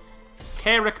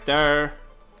character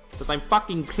that I'm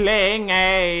fucking playing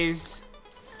as.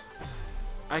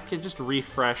 I could just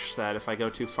refresh that if I go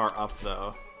too far up,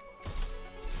 though.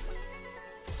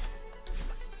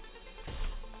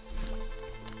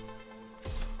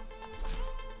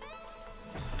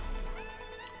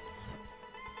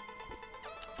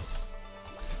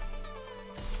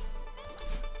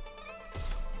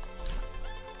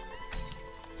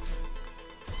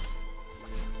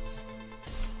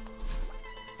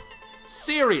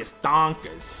 Serious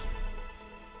donkers.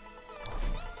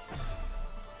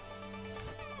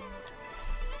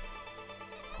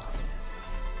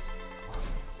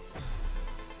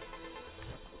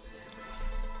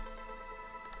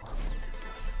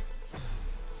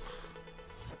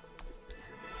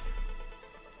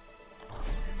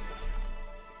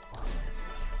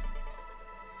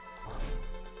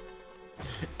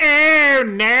 Oh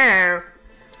no!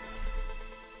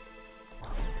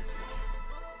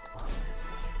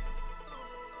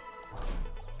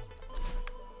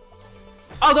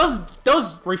 Oh,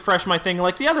 those refresh my thing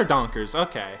like the other donkers.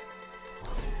 Okay.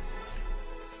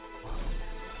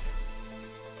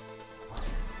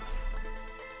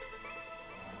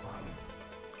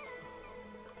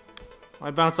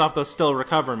 I bounce off those still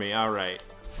recover me. All right.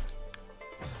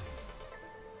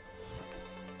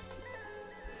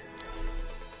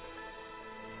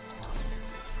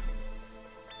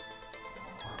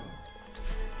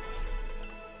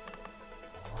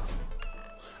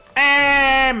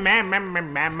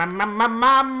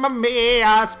 Mamma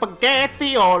mia,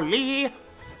 spaghettioli.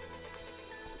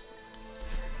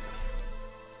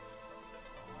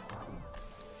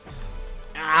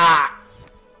 Ah!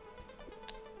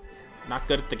 Not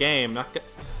good at the game. Not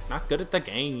good at the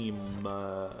game.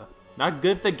 Not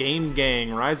good at the game,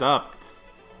 gang. Rise up.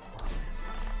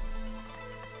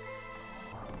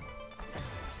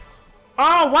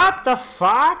 Oh, what the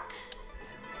fuck?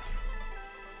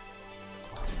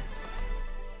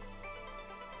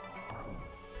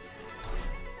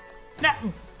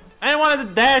 I wanted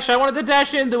to dash. I wanted to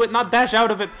dash into it, not dash out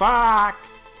of it. Fuck.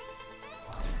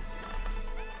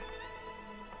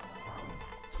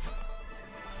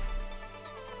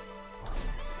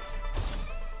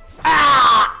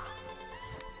 Ah!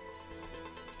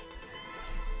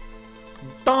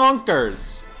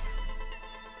 Donkers.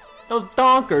 Those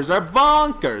donkers are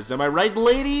bonkers. Am I right,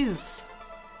 ladies?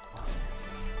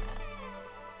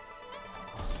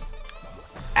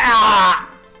 Ah!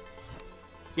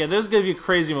 Yeah, those give you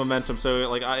crazy momentum, so,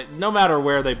 like, no matter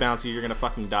where they bounce you, you're gonna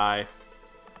fucking die.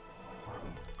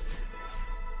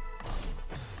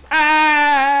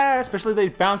 Ah! Especially if they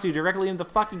bounce you directly into the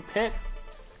fucking pit.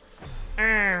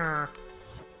 Ah.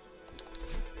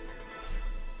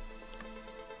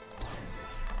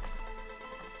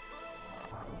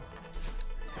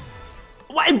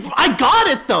 What? I got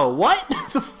it, though! What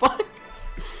the fuck?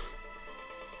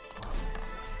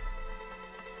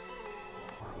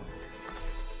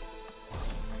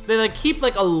 They like keep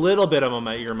like a little bit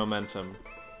of your momentum.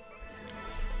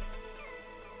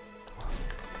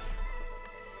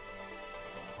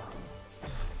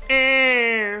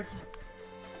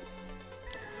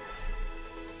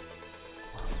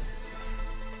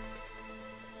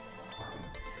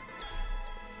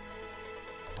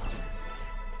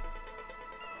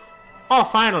 Oh,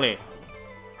 finally!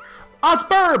 Oh, it's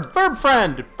Burb! Burb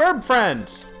friend! Burb friend!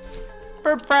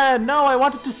 Burb friend! No, I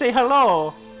wanted to say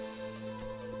hello!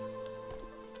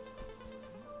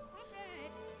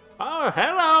 Oh,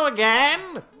 hello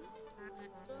again!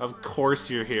 Of course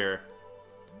you're here.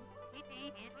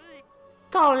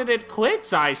 Calling it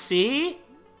quits, I see.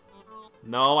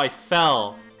 No, I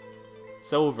fell.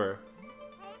 It's over.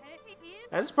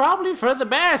 That's probably for the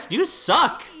best. You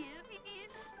suck.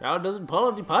 Now it doesn't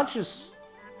pull any punches.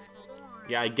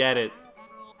 Yeah, I get it.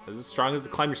 It's as strong as to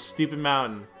climb your stupid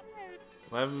mountain.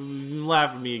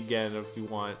 Laugh at me again if you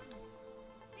want.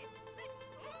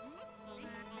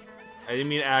 I didn't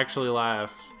mean actually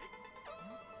laugh.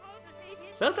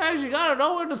 Sometimes you gotta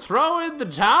know when to throw in the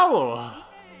towel.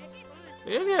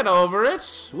 You'll get over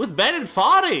it with Ben and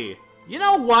Foddy. You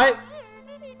know what?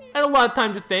 I had a lot of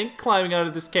time to think climbing out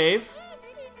of this cave.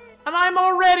 And I'm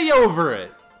already over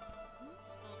it.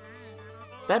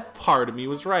 That part of me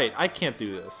was right. I can't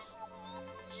do this.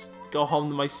 Just go home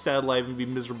to my sad life and be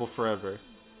miserable forever.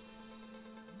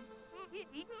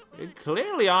 You're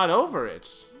clearly not over it.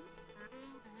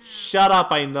 Shut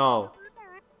up, I know.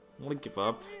 I'm gonna give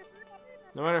up.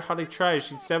 No matter how they try,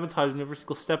 she'd sabotage me every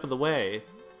single step of the way.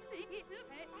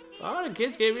 Oh, the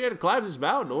kids came here to climb this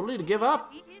mountain, only to give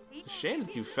up. It's a shame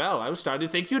that you fell. I was starting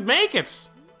to think you'd make it.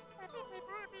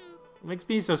 What makes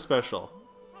me so special?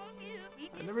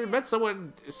 I never met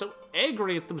someone so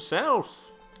angry at themselves.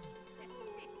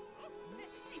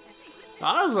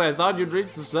 Honestly, I thought you'd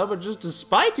reach the summit just to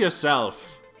spite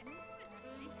yourself.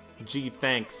 Gee,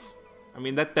 thanks. I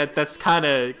mean, that's kind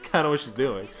of what she's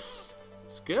doing.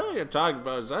 Skill you're talking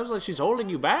about. It sounds like she's holding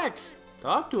you back.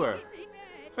 Talk to her.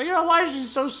 Figure out why she's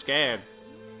so scared.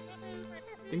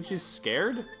 Think she's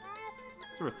scared?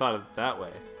 Never thought of it that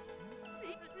way.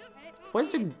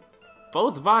 Wasting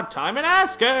both of our time and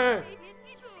ask her.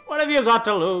 What have you got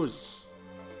to lose?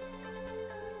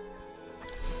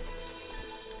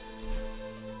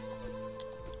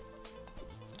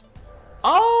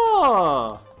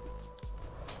 Oh!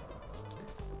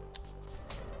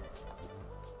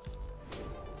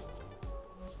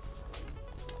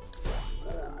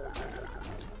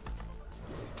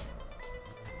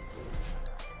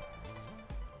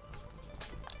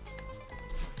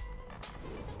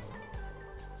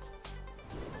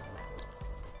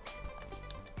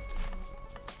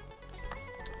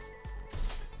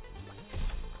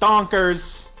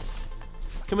 Donkers!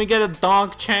 Can we get a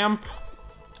donk champ?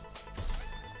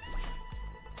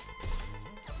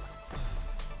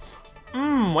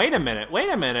 Wait a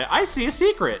minute. I see a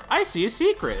secret. I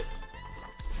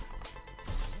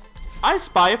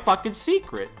spy a fucking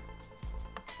secret.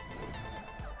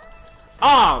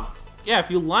 Oh! Yeah, if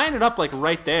you line it up like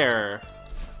right there.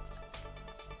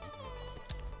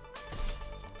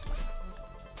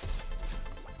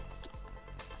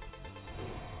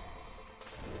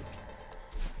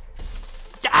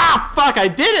 Ah, fuck, I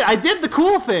did it! I did the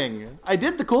cool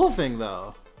thing!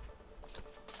 Though.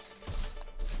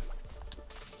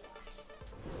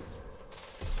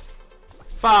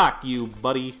 Fuck you,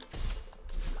 buddy.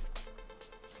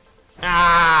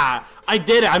 Ah! I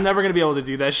did it! I'm never gonna be able to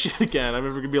do that shit again. I'm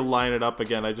never gonna be able to line it up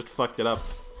again. I just fucked it up.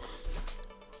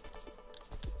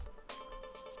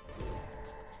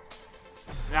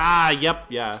 Ah, yep,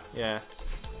 yeah.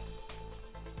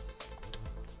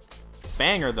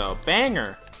 Banger, though.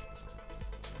 Banger!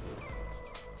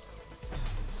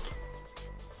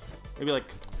 Maybe like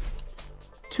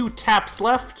 2 taps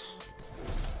left.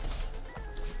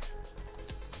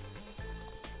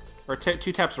 Or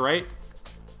 2 taps right.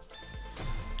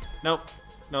 Nope.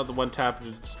 No, the 1 tap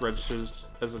just registers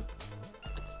as a...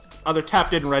 Other tap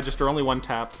didn't register, only 1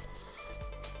 tap.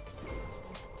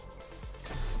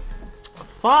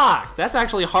 Fuck! That's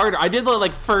actually harder. I did the,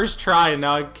 like, first try and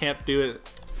now I can't do it.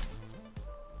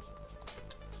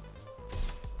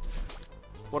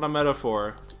 What a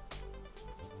metaphor.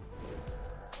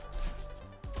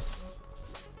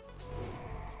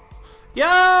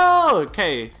 Yo!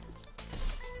 Okay.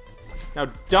 Now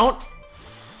don't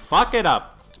fuck it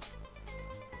up.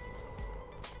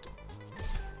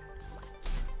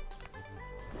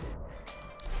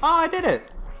 Oh, I did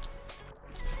it.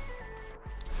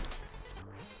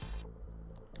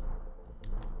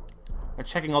 I'm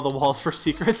checking all the walls for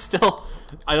secrets still.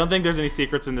 I don't think there's any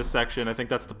secrets in this section. I think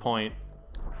that's the point.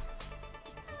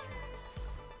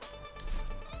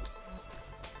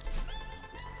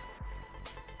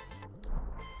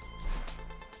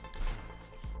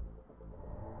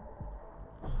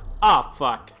 Ah,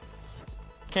 fuck.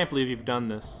 Can't believe you've done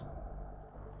this.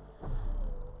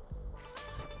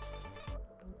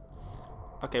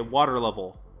 Okay, water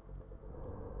level.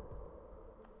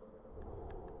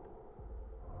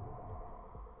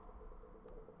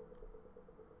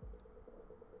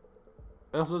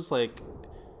 Also, it's like...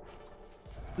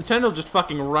 The tend to just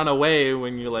fucking run away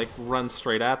when you, like, run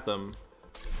straight at them.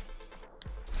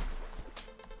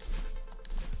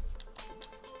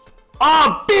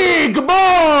 Oh, big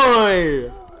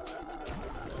boy!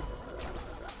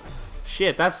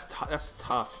 Shit, that's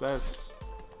tough. That's...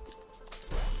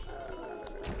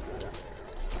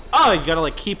 Oh, you gotta,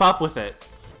 like, keep up with it.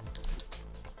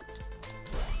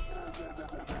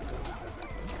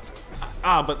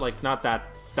 Ah, but, like, not that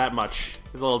much.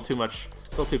 It's a little too much.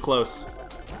 A little too close.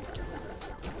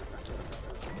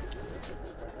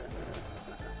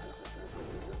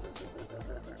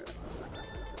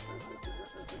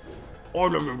 Oh,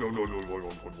 no.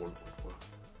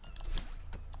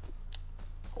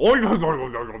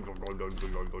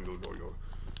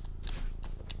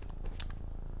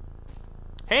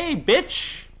 Hey,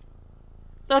 bitch!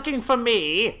 Looking for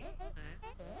me?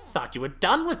 Thought you were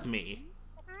done with me.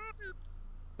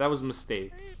 That was a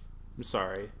mistake. I'm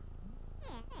sorry.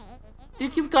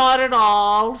 Think you've got it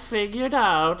all figured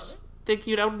out? Think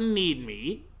you don't need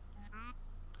me?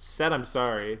 Said I'm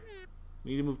sorry.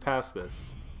 We need to move past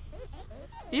this.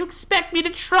 You expect me to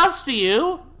trust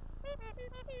you?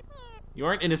 You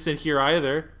aren't innocent here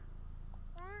either.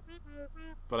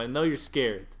 But I know you're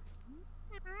scared.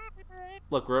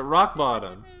 Look, we're at rock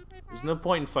bottom. There's no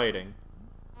point in fighting.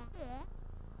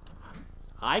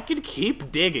 I could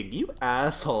keep digging, you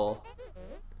asshole.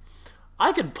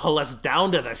 I could pull us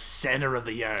down to the center of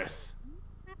the earth.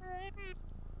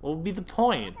 What would be the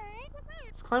point?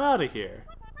 Let's climb out of here.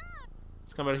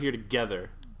 Let's come out of here together.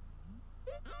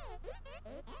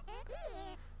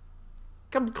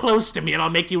 Come close to me and I'll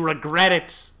make you regret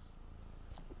it.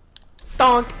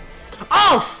 Donk.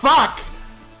 Oh, fuck!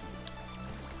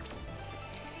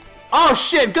 Oh,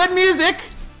 shit, good music!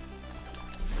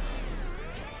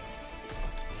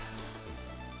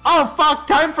 Oh, fuck,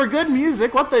 time for good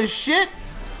music, what the shit?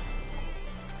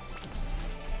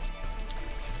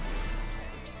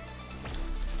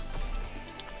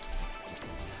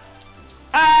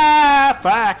 Ah,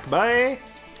 fuck, boy.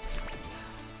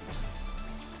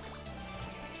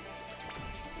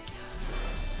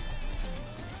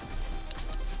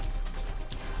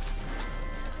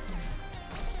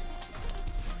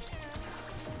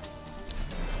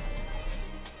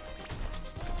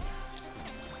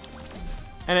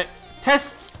 And it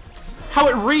tests how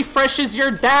it refreshes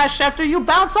your dash after you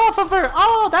bounce off of her.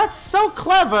 Oh, that's so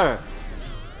clever.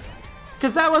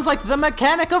 Because that was like the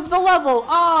mechanic of the level.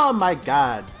 Oh my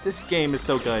god. This game is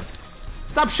so good.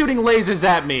 Stop shooting lasers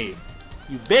at me,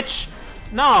 you bitch.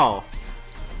 No.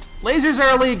 Lasers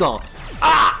are illegal.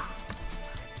 Ah!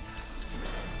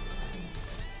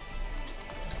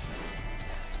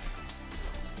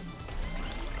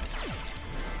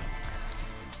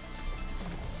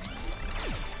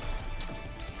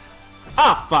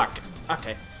 Ah, fuck.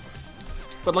 Okay.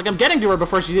 But, like, I'm getting to her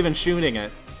before she's even shooting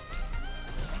it.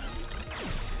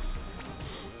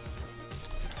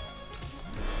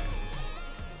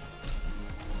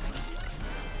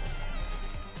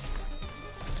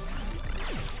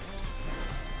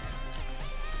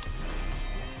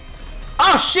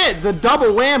 Oh, shit! The double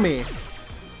whammy!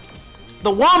 The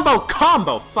wombo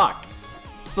combo! Fuck.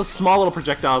 It's the small little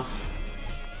projectiles.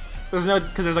 There's no,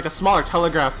 because there's like a smaller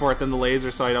telegraph for it than the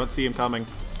laser, so I don't see him coming.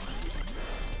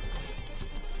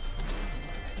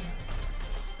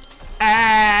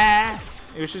 Ah!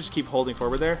 Maybe we should just keep holding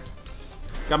forward there.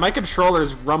 God, my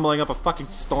controller's rumbling up a fucking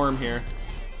storm here.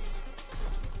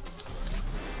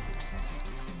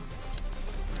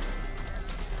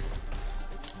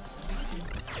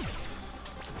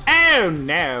 Oh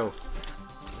no!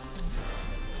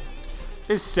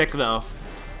 It's sick though.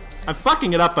 I'm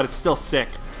fucking it up, but it's still sick.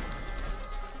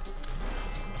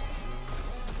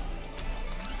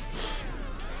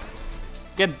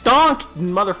 Get donked,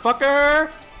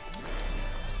 motherfucker!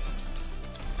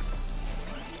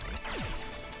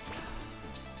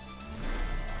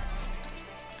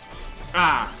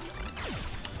 Ah!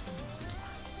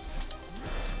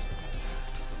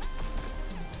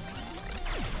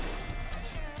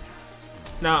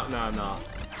 No, no, no.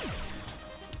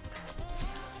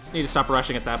 Need to stop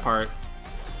rushing at that part.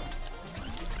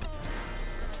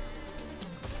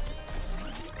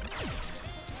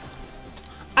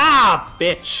 Ah,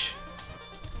 bitch!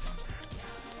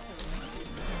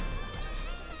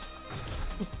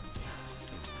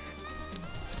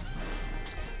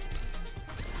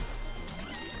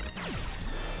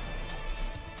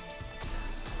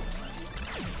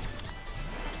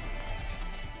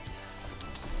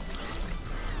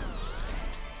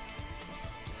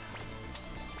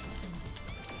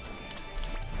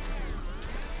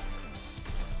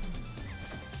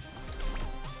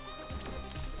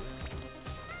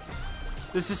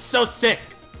 This is so sick!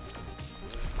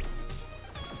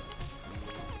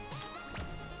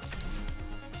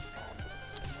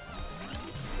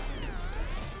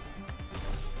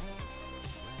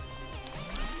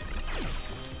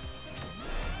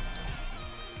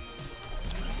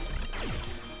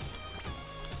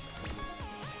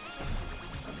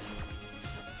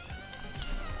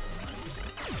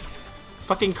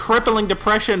 Fucking crippling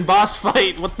depression boss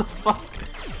fight, what the fuck?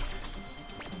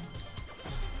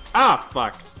 Ah,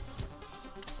 fuck.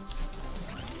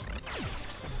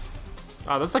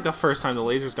 Oh, that's like the first time the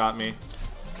lasers got me.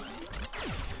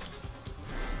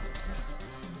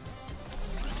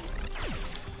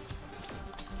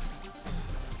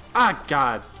 Ah,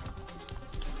 God.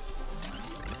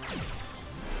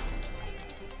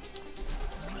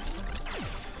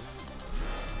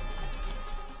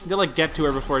 You gotta, like, get to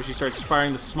her before she starts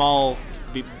firing the small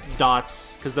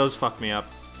dots, because those fuck me up.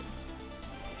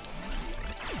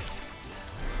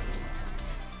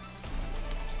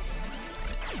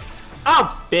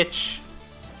 Oh, bitch.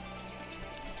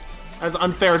 That's an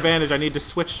unfair advantage. I need to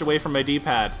switch away from my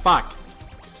D-pad. Fuck.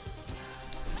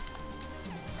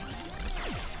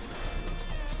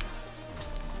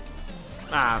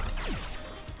 Ah.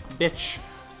 Bitch.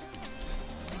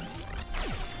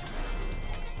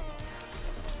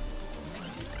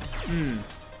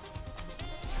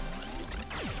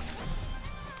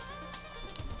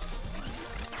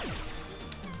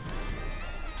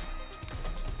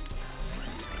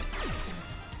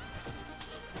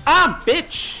 Ah,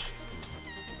 bitch!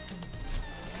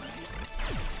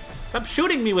 Stop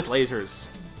shooting me with lasers.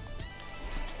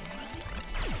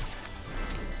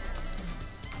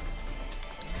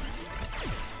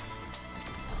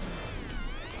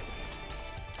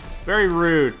 Very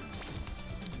rude.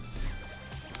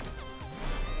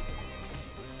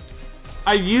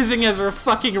 I'm using as a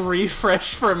fucking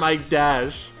refresh for my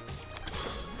dash.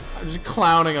 I'm just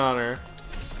clowning on her.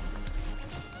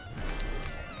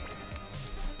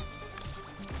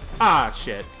 Ah,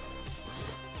 shit.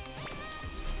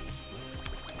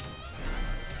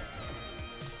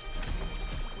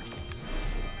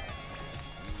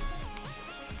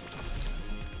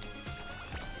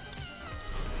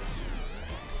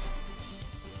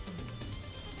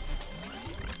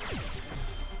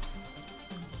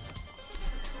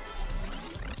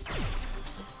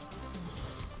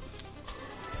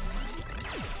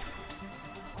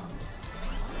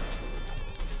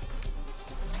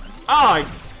 Oh, I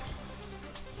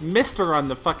missed her on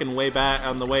the fucking way back,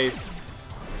 on the way.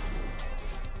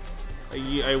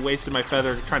 I wasted my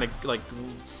feather trying to, like,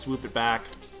 swoop it back.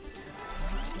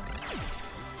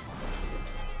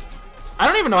 I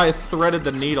don't even know how I threaded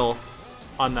the needle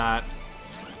on that.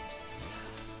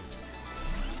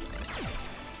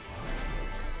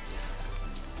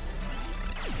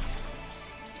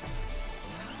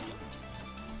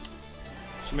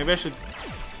 So maybe I should...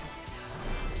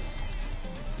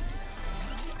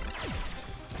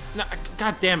 No,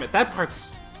 God damn it, that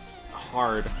part's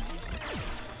hard.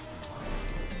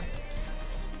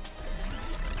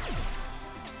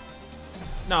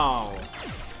 No.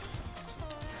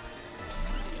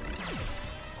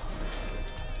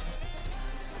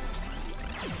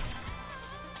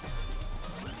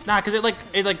 Nah, cause it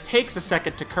like takes a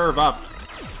second to curve up.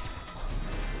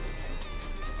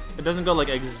 It doesn't go like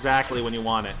exactly when you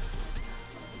want it.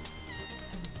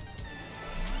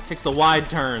 Takes the wide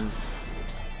turns.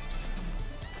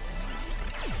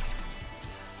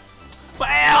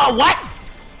 Well, what?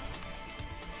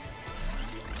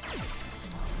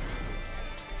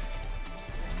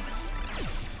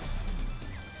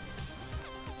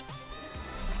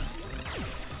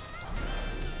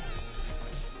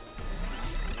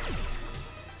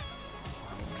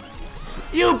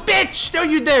 You bitch! Don't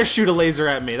you dare shoot a laser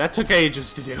at me. That took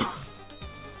ages to do.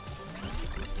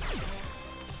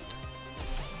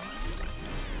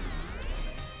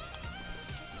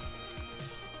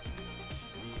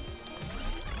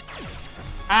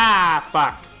 Ah,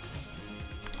 fuck.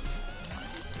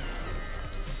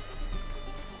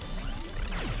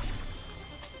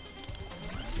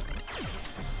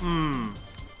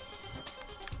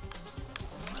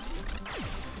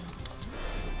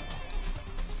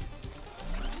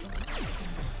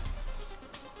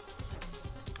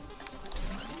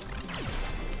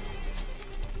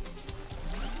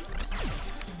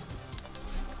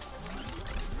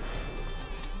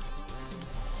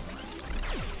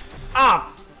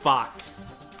 Ah, fuck.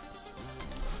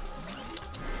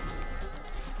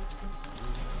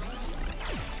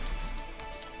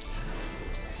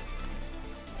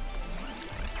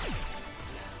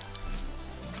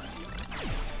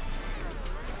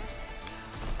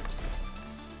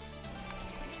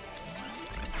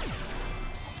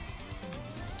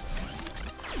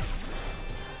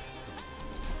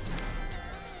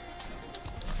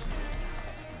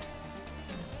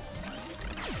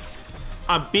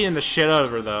 I'm beating the shit out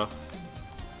of her, though.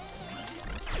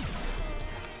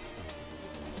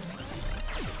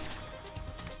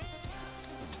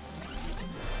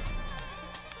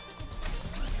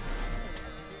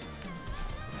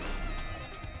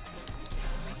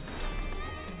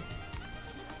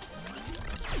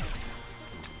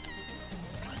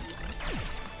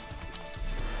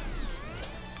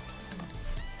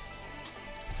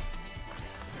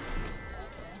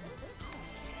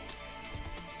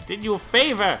 Did you a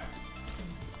favor?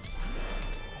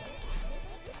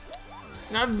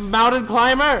 Not a mountain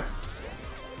climber.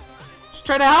 Just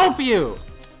trying to help you.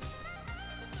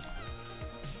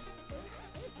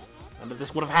 None of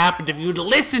this would have happened if you'd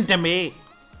listened to me.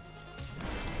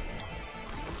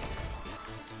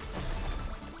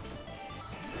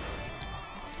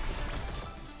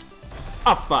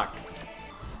 Oh, fuck.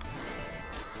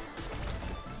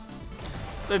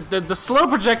 The slow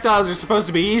projectiles are supposed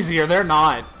to be easier. They're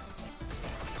not.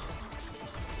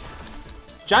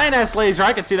 Giant ass laser.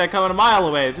 I can see that coming a mile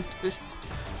away.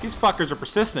 These fuckers are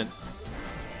persistent.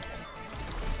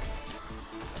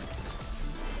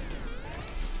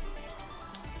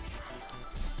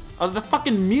 Oh, the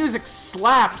fucking music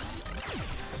slaps.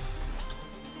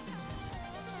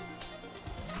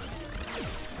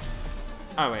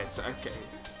 Oh wait, so, okay.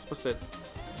 It's supposed to.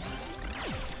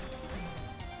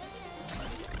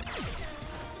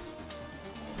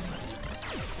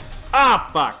 Ah,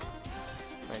 fuck.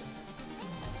 Wait.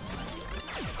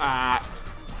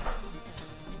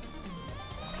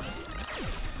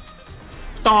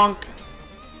 Donk.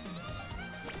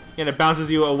 And it bounces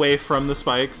you away from the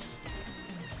spikes.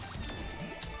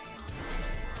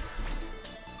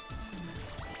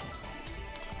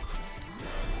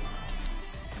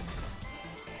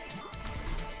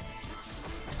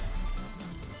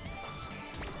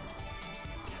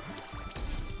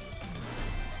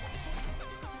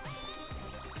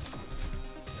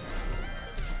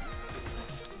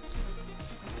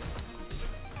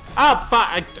 Oh,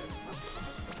 fuck.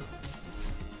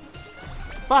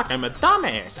 Fuck, I'm a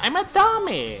dumbass. I'm a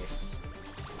dumbass.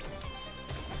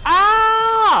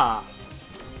 Ah!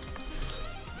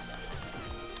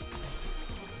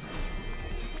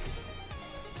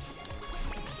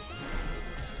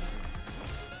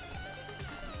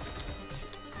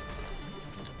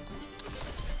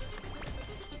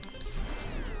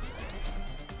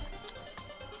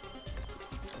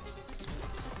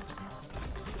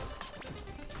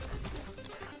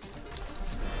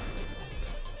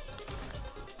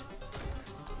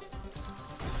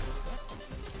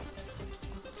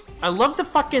 I love the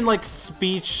fucking, like,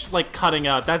 speech, like, cutting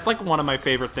out. That's, like, one of my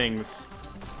favorite things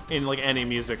in, like, any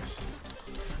musics.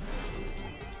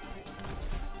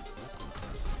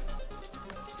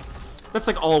 That's,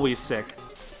 like, always sick.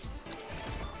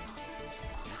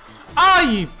 Ah,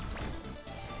 you...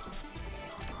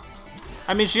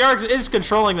 I mean, she is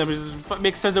controlling them. It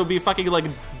makes sense it would be fucking, like,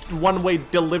 one-way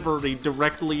delivery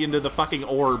directly into the fucking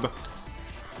orb.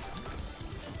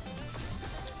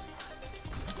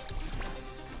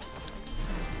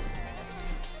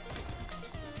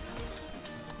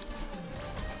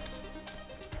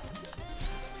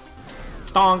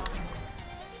 Donk.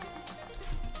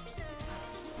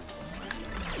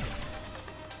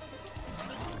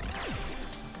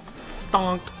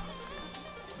 Donk.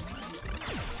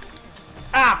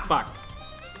 Ah, fuck.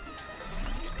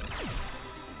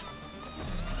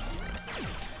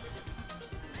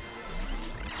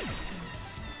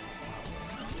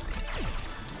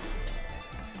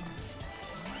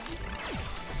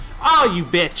 Oh, you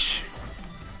bitch.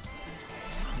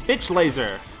 Bitch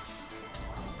laser.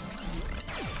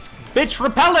 Bitch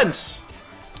repellent!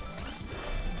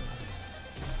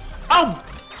 Oh!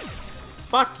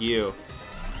 Fuck you.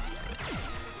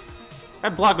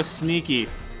 That block was sneaky.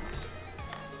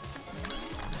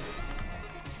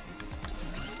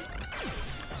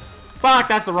 Fuck,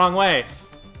 that's the wrong way.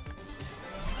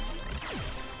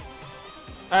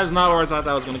 That is not where I thought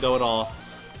that was gonna go at all.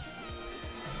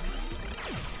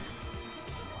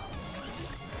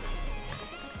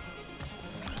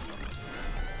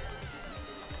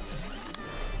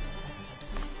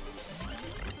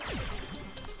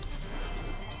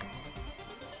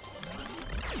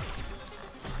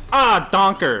 Ah,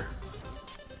 donker!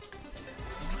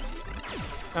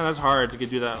 Oh, that's hard to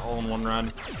do that all in one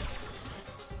run.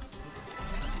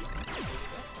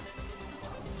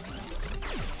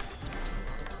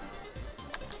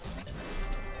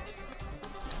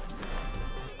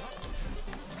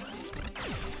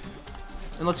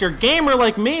 Unless you're a gamer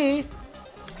like me.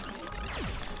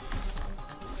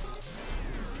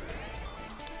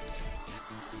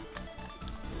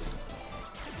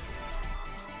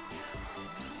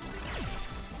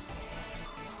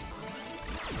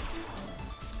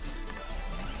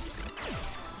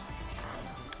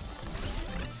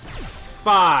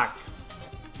 Fuck.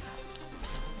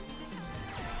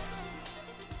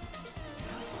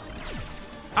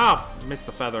 Oh, missed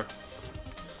the feather.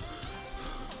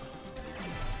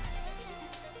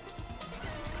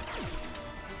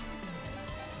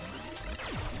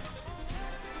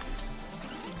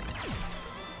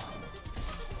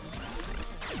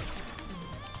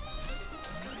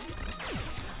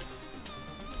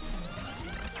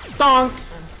 Donk!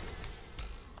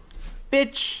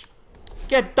 Bitch!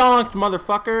 Get donked,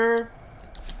 motherfucker!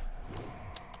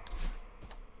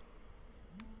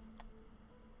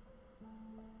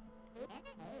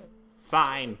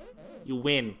 Fine. You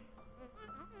win.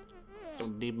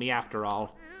 Don't need me after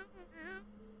all.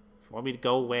 If you want me to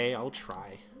go away, I'll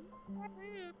try.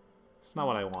 It's not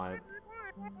what I want.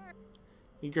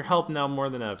 Need your help now more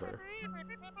than ever.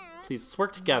 Please, let's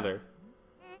work together.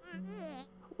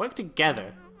 Work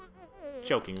together.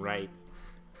 Joking, right?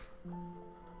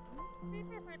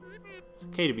 It's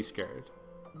okay to be scared.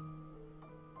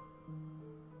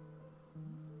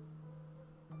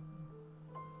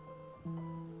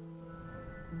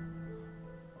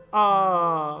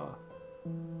 Ah.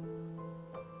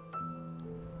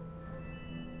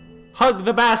 Hug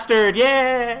the bastard,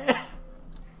 yeah!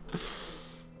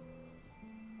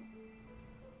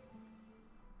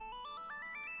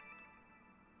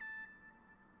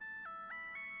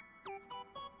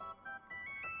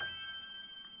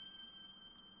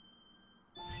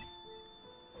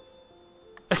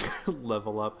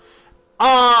 Level up.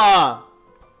 Ah!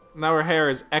 Now her hair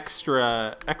is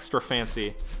extra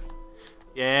fancy.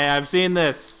 Yeah, I've seen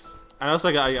this. I also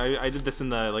I did this in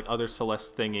the like other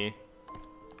Celeste thingy,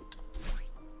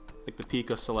 like the peak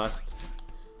of Celeste.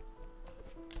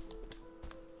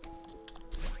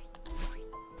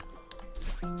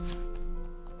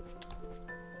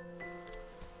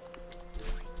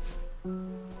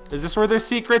 Is this where there's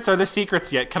secrets? Are there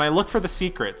secrets yet? Can I look for the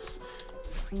secrets?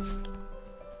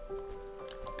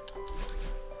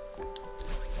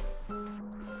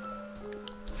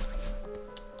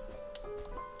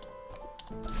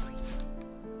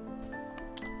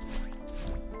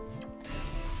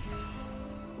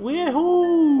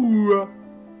 Wahoo!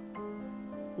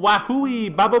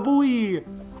 Wahooey! Bababooey!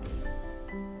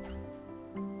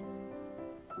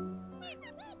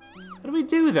 How do we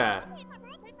do that?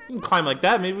 We can climb like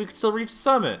that, maybe we can still reach the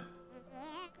summit.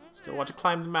 Still want to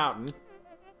climb the mountain.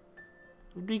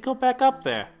 How do we go back up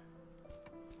there?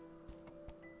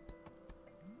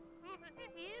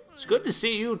 It's good to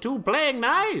see you two playing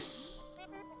nice.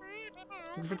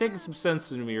 Thanks for taking some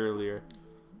sense into me earlier.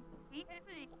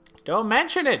 Don't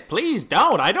mention it, please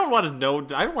don't. I don't want to know.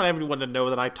 I don't want everyone to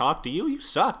know that I talk to you. You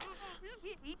suck.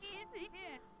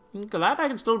 I'm glad I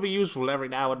can still be useful every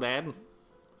now and then.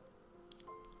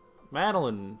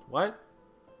 Madeline, what?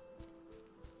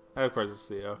 Oh, of course it's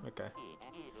Theo. Okay.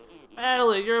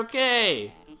 Madeline, you're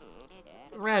okay.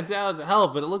 I ran down to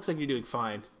help, but it looks like you're doing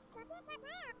fine.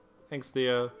 Thanks,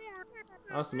 Theo.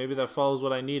 Honestly, maybe that follows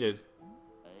what I needed.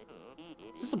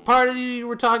 Is this the part of you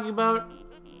were talking about?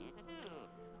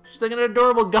 She's like an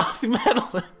adorable gothy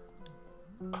Madeline.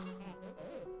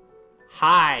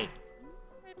 Hi.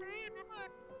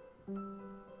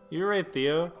 You're right,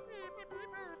 Theo.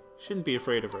 Shouldn't be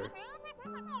afraid of her.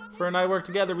 If her and I work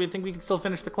together, we think we can still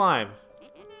finish the climb.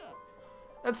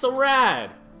 That's so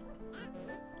rad!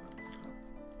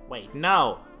 Wait,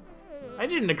 no. I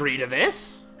didn't agree to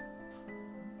this.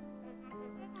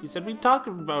 You said we'd talk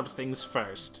about things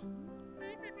first.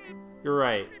 You're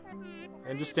right. I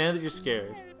understand that you're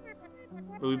scared.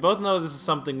 But we both know this is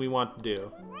something we want to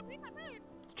do.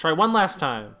 Let's try one last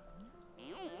time.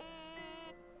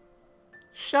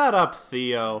 Shut up,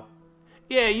 Theo.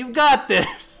 Yeah, you've got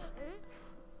this!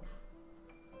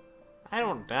 I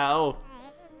don't know.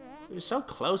 We were so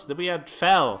close that we had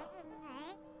fell.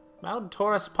 Mountain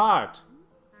tore us apart.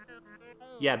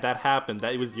 Yeah, that happened.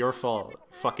 That was your fault,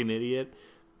 fucking idiot.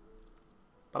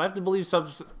 But I have to believe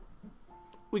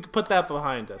we can put that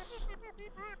behind us.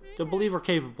 To believe we're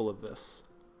capable of this.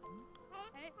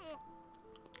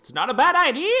 It's not a bad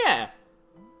idea!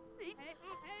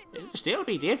 It'll still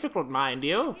be difficult, mind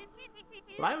you.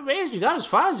 Well, I'm amazed you got as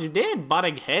far as you did,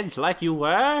 butting heads like you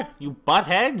were. You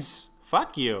buttheads.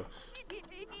 Fuck you.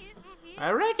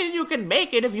 I reckon you can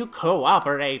make it if you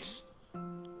cooperate.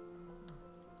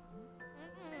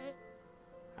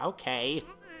 Okay.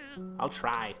 I'll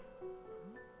try.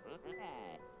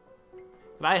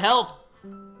 Can I help?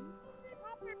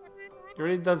 You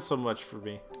already done so much for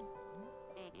me.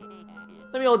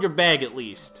 Let me hold your bag at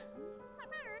least.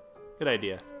 Good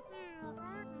idea.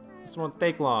 This won't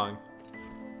take long.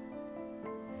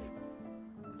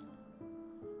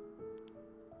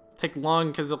 Take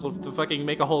long because it'll have to fucking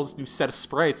make a whole new set of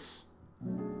sprites.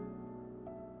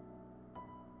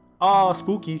 Oh,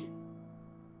 spooky.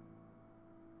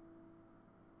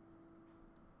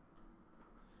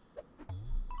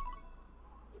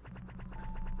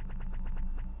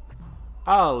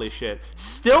 Holy shit.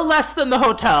 Still less than the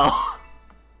hotel!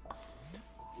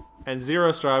 And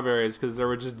 0 strawberries, because there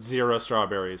were just 0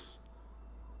 strawberries.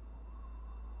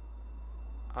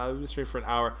 I was just waiting for an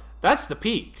hour. That's the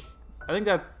peak. I think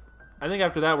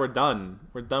after that we're done.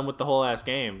 We're done with the whole ass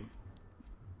game.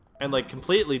 And like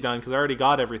completely done, because I already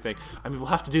got everything. I mean, we'll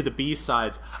have to do the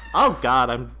B-sides. Oh god,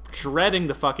 I'm dreading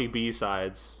the fucking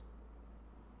B-sides.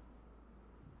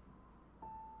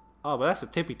 Oh, but that's the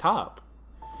tippy top.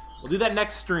 We'll do that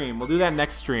next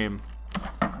stream.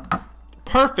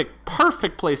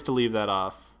 perfect place to leave that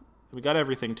off. We got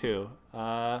everything too.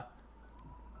 Alright,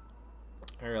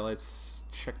 let's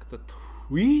check the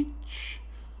Twitch.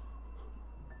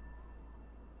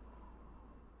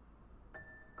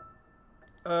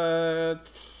 Or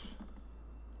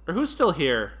who's still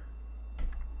here?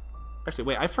 Actually,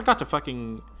 wait, I forgot to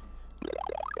fucking...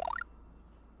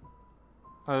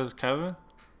 Oh, is Kevin?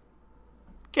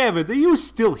 Kevin, are you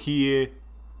still here?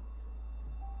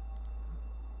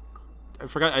 I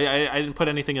forgot, I didn't put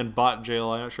anything in bot jail.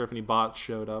 I'm not sure if any bots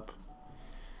showed up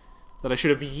that I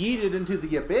should have yeeted into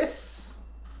the abyss.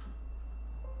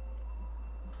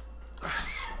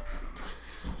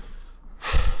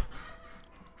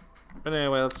 But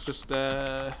anyway, let's just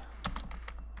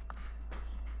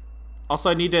also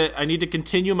I need to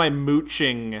continue my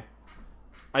mooching.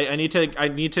 I need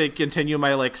to continue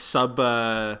my like sub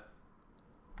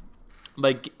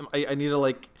like I need to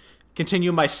like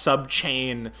continue my sub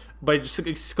chain by just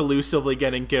exclusively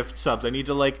getting gift subs. I need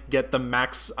to like get the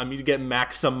max. I need to get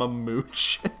maximum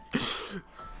mooch. If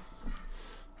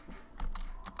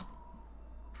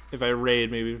I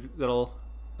raid, maybe that'll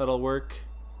work.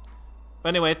 But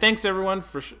anyway, thanks everyone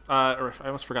for or I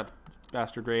almost forgot the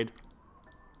bastard raid.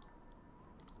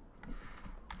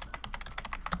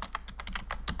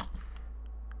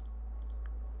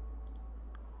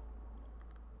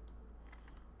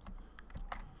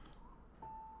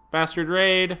 Bastard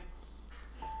raid.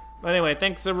 But anyway,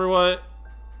 thanks everyone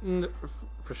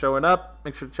for showing up.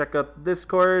 Make sure to check out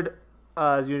Discord.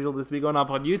 As usual, this will be going up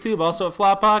on YouTube, also at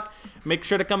Flophock. Make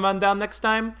sure to come on down next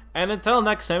time. And until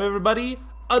next time, everybody,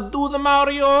 adieu the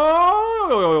Mario!